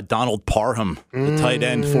Donald Parham, the tight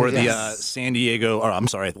end for the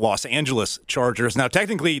Los Angeles Chargers. Now,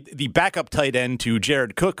 technically, the backup tight end to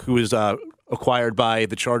Jared Cook, who was acquired by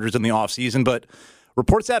the Chargers in the offseason, but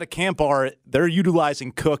reports out of camp are they're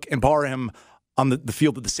utilizing Cook and Parham on the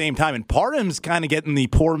field at the same time. And Parham's kind of getting the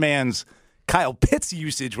poor man's Kyle Pitts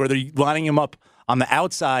usage where they're lining him up on the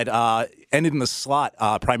outside. ended in the slot,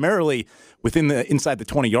 primarily inside the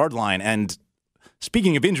 20-yard line. And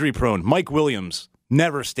speaking of injury-prone, Mike Williams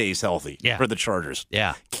never stays healthy for the Chargers.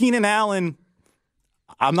 Yeah. Keenan Allen,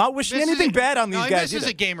 I'm not wishing anything bad on these guys. He misses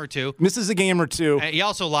a game or two. Misses a game or two. He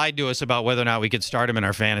also lied to us about whether or not we could start him in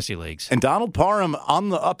our fantasy leagues. And Donald Parham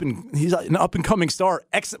he's an up-and-coming star,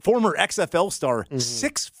 former XFL star,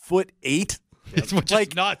 6'8". Which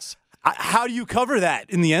is nuts. How do you cover that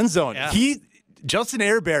in the end zone? Yeah. Justin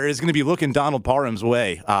Herbert is going to be looking Donald Parham's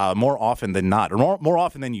way more often than not, or more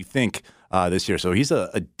often than you think this year. So he's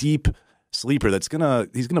a deep sleeper he's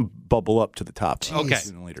gonna bubble up to the top. Okay.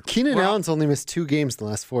 Later. Keenan Allen's only missed 2 games in the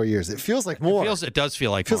last 4 years. It feels like more. It does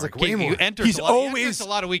feel like feels more. like way more. He's always a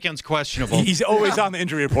lot of weekends questionable. He's always on the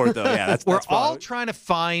injury report, though. Yeah, we're all trying to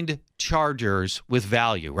find Chargers with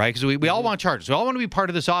value, right? Because we all want Chargers. We all want to be part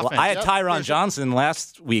of this offense. Well, I had Tyron Johnson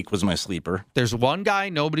last week was my sleeper. There's one guy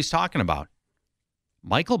nobody's talking about,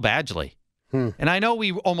 Michael Badgley. And I know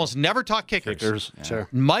we almost never talk kickers. Yeah. Sure.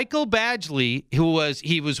 Michael Badgley,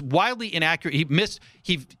 he was wildly inaccurate.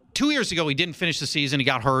 He 2 years ago, he didn't finish the season. He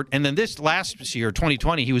got hurt. And then this last year,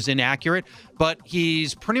 2020, he was inaccurate. But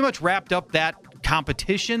he's pretty much wrapped up that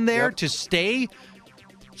competition there to stay.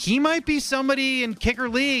 He might be somebody in kicker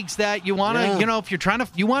leagues that you want to, if you're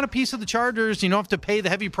you want a piece of the Chargers, you don't have to pay the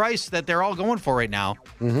heavy price that they're all going for right now.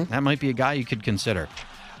 That might be a guy you could consider.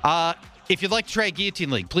 If you'd like to try a Guillotine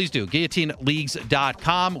League, please do.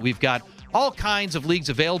 GuillotineLeagues.com. We've got all kinds of leagues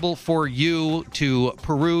available for you to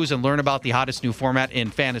peruse and learn about the hottest new format in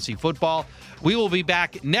fantasy football. We will be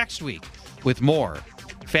back next week with more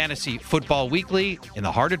Fantasy Football Weekly in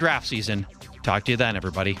the heart of draft season. Talk to you then,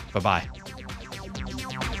 everybody. Bye-bye.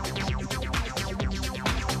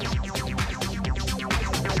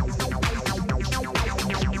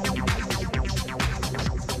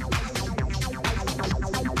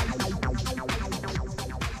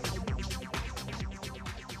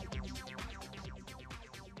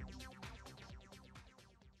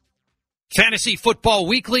 Fantasy Football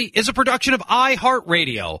Weekly is a production of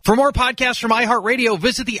iHeartRadio. For more podcasts from iHeartRadio,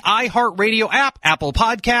 visit the iHeartRadio app, Apple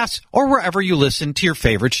Podcasts, or wherever you listen to your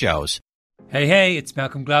favorite shows. Hey, it's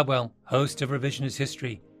Malcolm Gladwell, host of Revisionist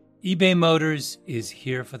History. eBay Motors is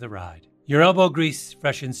here for the ride. Your elbow grease,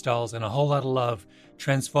 fresh installs, and a whole lot of love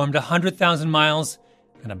transformed 100,000 miles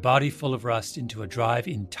and a body full of rust into a drive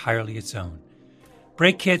entirely its own.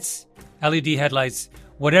 Brake kits, LED headlights,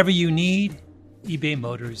 whatever you need, eBay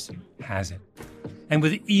Motors has it. And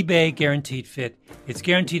with eBay Guaranteed Fit, it's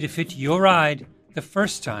guaranteed to fit your ride the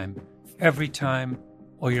first time, every time,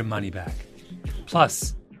 or your money back.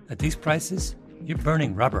 Plus, at these prices, you're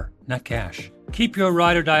burning rubber, not cash. Keep your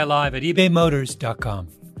ride or die alive at ebaymotors.com.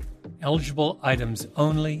 Eligible items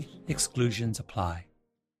only. Exclusions apply.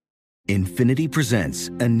 Infiniti presents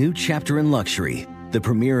a new chapter in luxury, the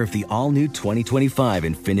premiere of the all-new 2025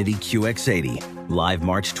 Infiniti QX80, live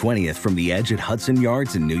March 20th from the Edge at Hudson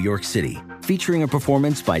Yards in New York City, featuring a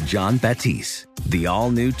performance by John Batiste. The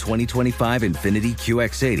all-new 2025 Infiniti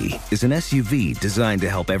QX80 is an SUV designed to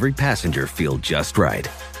help every passenger feel just right.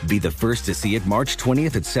 Be the first to see it March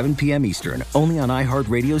 20th at 7 p.m. Eastern, only on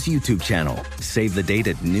iHeartRadio's YouTube channel. Save the date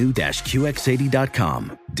at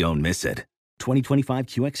new-QX80.com. Don't miss it. 2025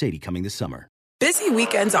 QX80 coming this summer. Busy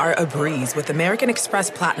weekends are a breeze with American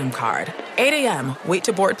Express Platinum Card. 8 a.m., wait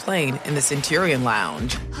to board plane in the Centurion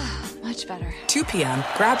Lounge. Much better. 2 p.m.,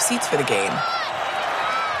 grab seats for the game.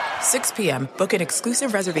 6 p.m., book an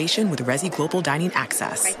exclusive reservation with Resi Global Dining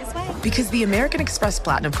Access. Right this way. Because the American Express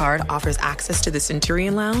Platinum Card offers access to the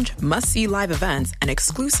Centurion Lounge, must-see live events, and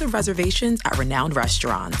exclusive reservations at renowned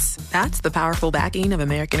restaurants. That's the powerful backing of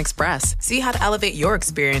American Express. See how to elevate your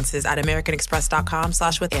experiences at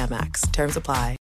americanexpress.com/withAmex. Terms apply.